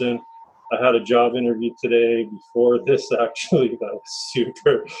person. I had a job interview today before this, actually. That was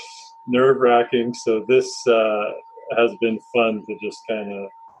super nerve-wracking. So this has been fun to just kind of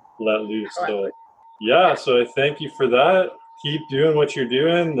let loose. So I thank you for that. Keep doing what you're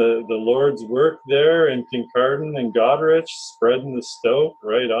doing. The Lord's work there in Kincardine and Goderich, spreading the stoke.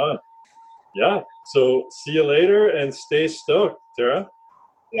 Right on. Yeah. So see you later and stay stoked, Tara.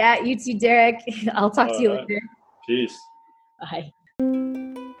 Yeah, you too, Derek. I'll talk to you later. Peace. Bye.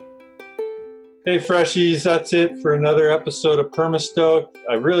 Hey Freshies, that's it for another episode of Permastoke.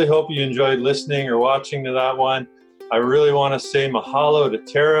 I really hope you enjoyed listening or watching to that one. I really want to say mahalo to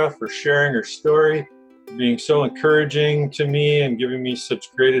Tara for sharing her story, being so encouraging to me and giving me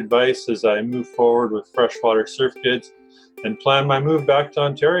such great advice as I move forward with freshwater surf kids and plan my move back to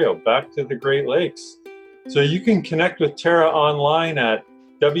Ontario, back to the Great Lakes. So you can connect with Tara online at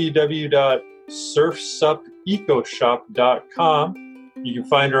www.surfsupecoshop.com. You can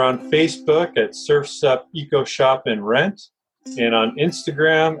find her on Facebook at Surf's Up Eco Shop and Rent, and on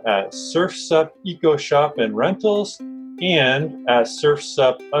Instagram at Surf's Up Eco Shop and Rentals, and at Surf's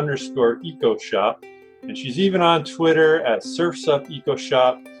Up _Eco Shop. And she's even on Twitter at Surf's Up Eco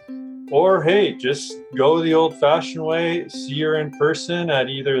Shop. Or hey, just go the old-fashioned way, see her in person at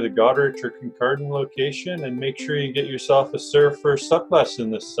either the Goderich or Kincardine location, and make sure you get yourself a surf or sup lesson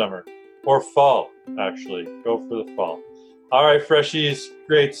this summer, or fall. Actually, go for the fall. All right, Freshies,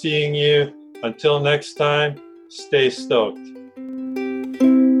 great seeing you. Until next time, stay stoked.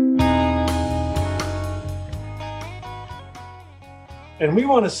 And we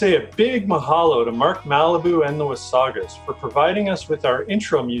want to say a big mahalo to Mark Malibu and the Wasagas for providing us with our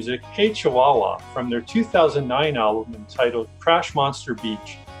intro music, Hey Chihuahua, from their 2009 album entitled Crash Monster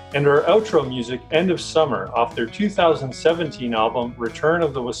Beach, and our outro music, End of Summer, off their 2017 album, Return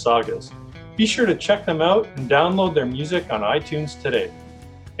of the Wasagas. Be sure to check them out and download their music on iTunes today.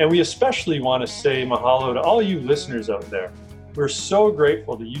 And we especially want to say mahalo to all you listeners out there. We're so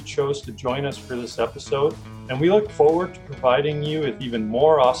grateful that you chose to join us for this episode, and we look forward to providing you with even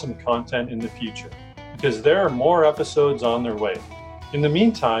more awesome content in the future, because there are more episodes on their way. In the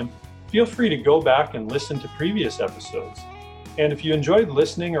meantime, feel free to go back and listen to previous episodes. And if you enjoyed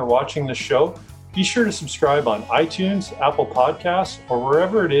listening or watching the show, be sure to subscribe on iTunes, Apple Podcasts, or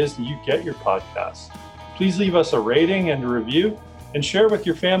wherever it is that you get your podcasts. Please leave us a rating and a review, and share with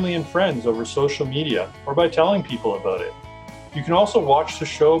your family and friends over social media or by telling people about it. You can also watch the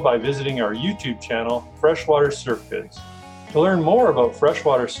show by visiting our YouTube channel, Freshwater Surf Goods. To learn more about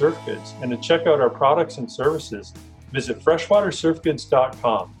Freshwater Surf Goods and to check out our products and services, visit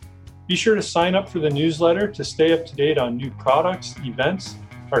freshwatersurfgoods.com. Be sure to sign up for the newsletter to stay up to date on new products, events,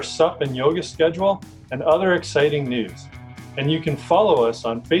 our SUP and yoga schedule, and other exciting news. And you can follow us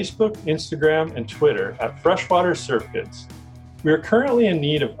on Facebook, Instagram, and Twitter at Freshwater Surf Goods. We are currently in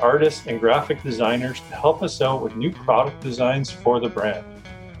need of artists and graphic designers to help us out with new product designs for the brand.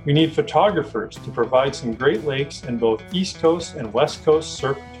 We need photographers to provide some Great Lakes and both East Coast and West Coast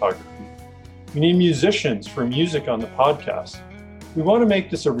surf photography. We need musicians for music on the podcast. We want to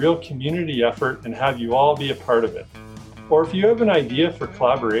make this a real community effort and have you all be a part of it. Or if you have an idea for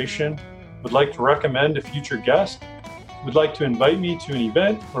collaboration, would like to recommend a future guest, would like to invite me to an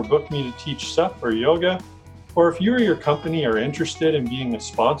event or book me to teach SUP or yoga, or if you or your company are interested in being a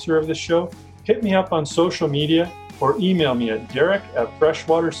sponsor of the show, hit me up on social media or email me at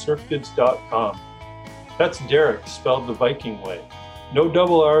derek@freshwatersurfgoods.com. That's Derek spelled the Viking way. No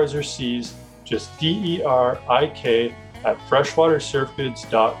double R's or C's, just DERIK at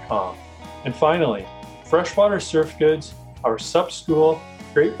freshwatersurfgoods.com. And finally, Freshwater Surf Goods, our SUP School,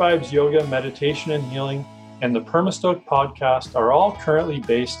 Great Vibes Yoga, Meditation and Healing, and the Permastoke Podcast are all currently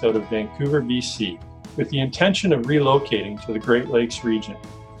based out of Vancouver, BC, with the intention of relocating to the Great Lakes region.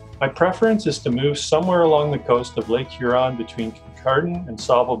 My preference is to move somewhere along the coast of Lake Huron between Kincardine and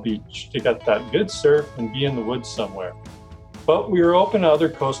Sauble Beach to get that good surf and be in the woods somewhere. But we are open to other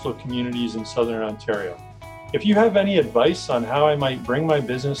coastal communities in Southern Ontario. If you have any advice on how I might bring my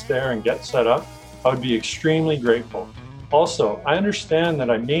business there and get set up, I would be extremely grateful. Also, I understand that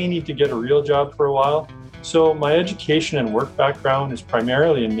I may need to get a real job for a while, so my education and work background is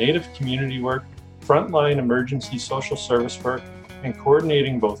primarily in Native community work, frontline emergency social service work, and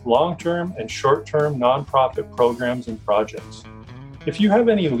coordinating both long-term and short-term nonprofit programs and projects. If you have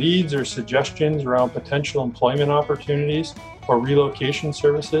any leads or suggestions around potential employment opportunities or relocation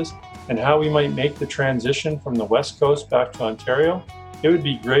services and how we might make the transition from the West Coast back to Ontario, it would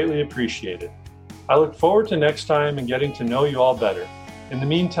be greatly appreciated. I look forward to next time and getting to know you all better. In the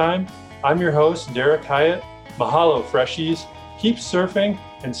meantime, I'm your host, Derek Hyatt. Mahalo, freshies. Keep surfing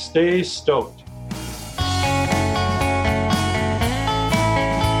and stay stoked.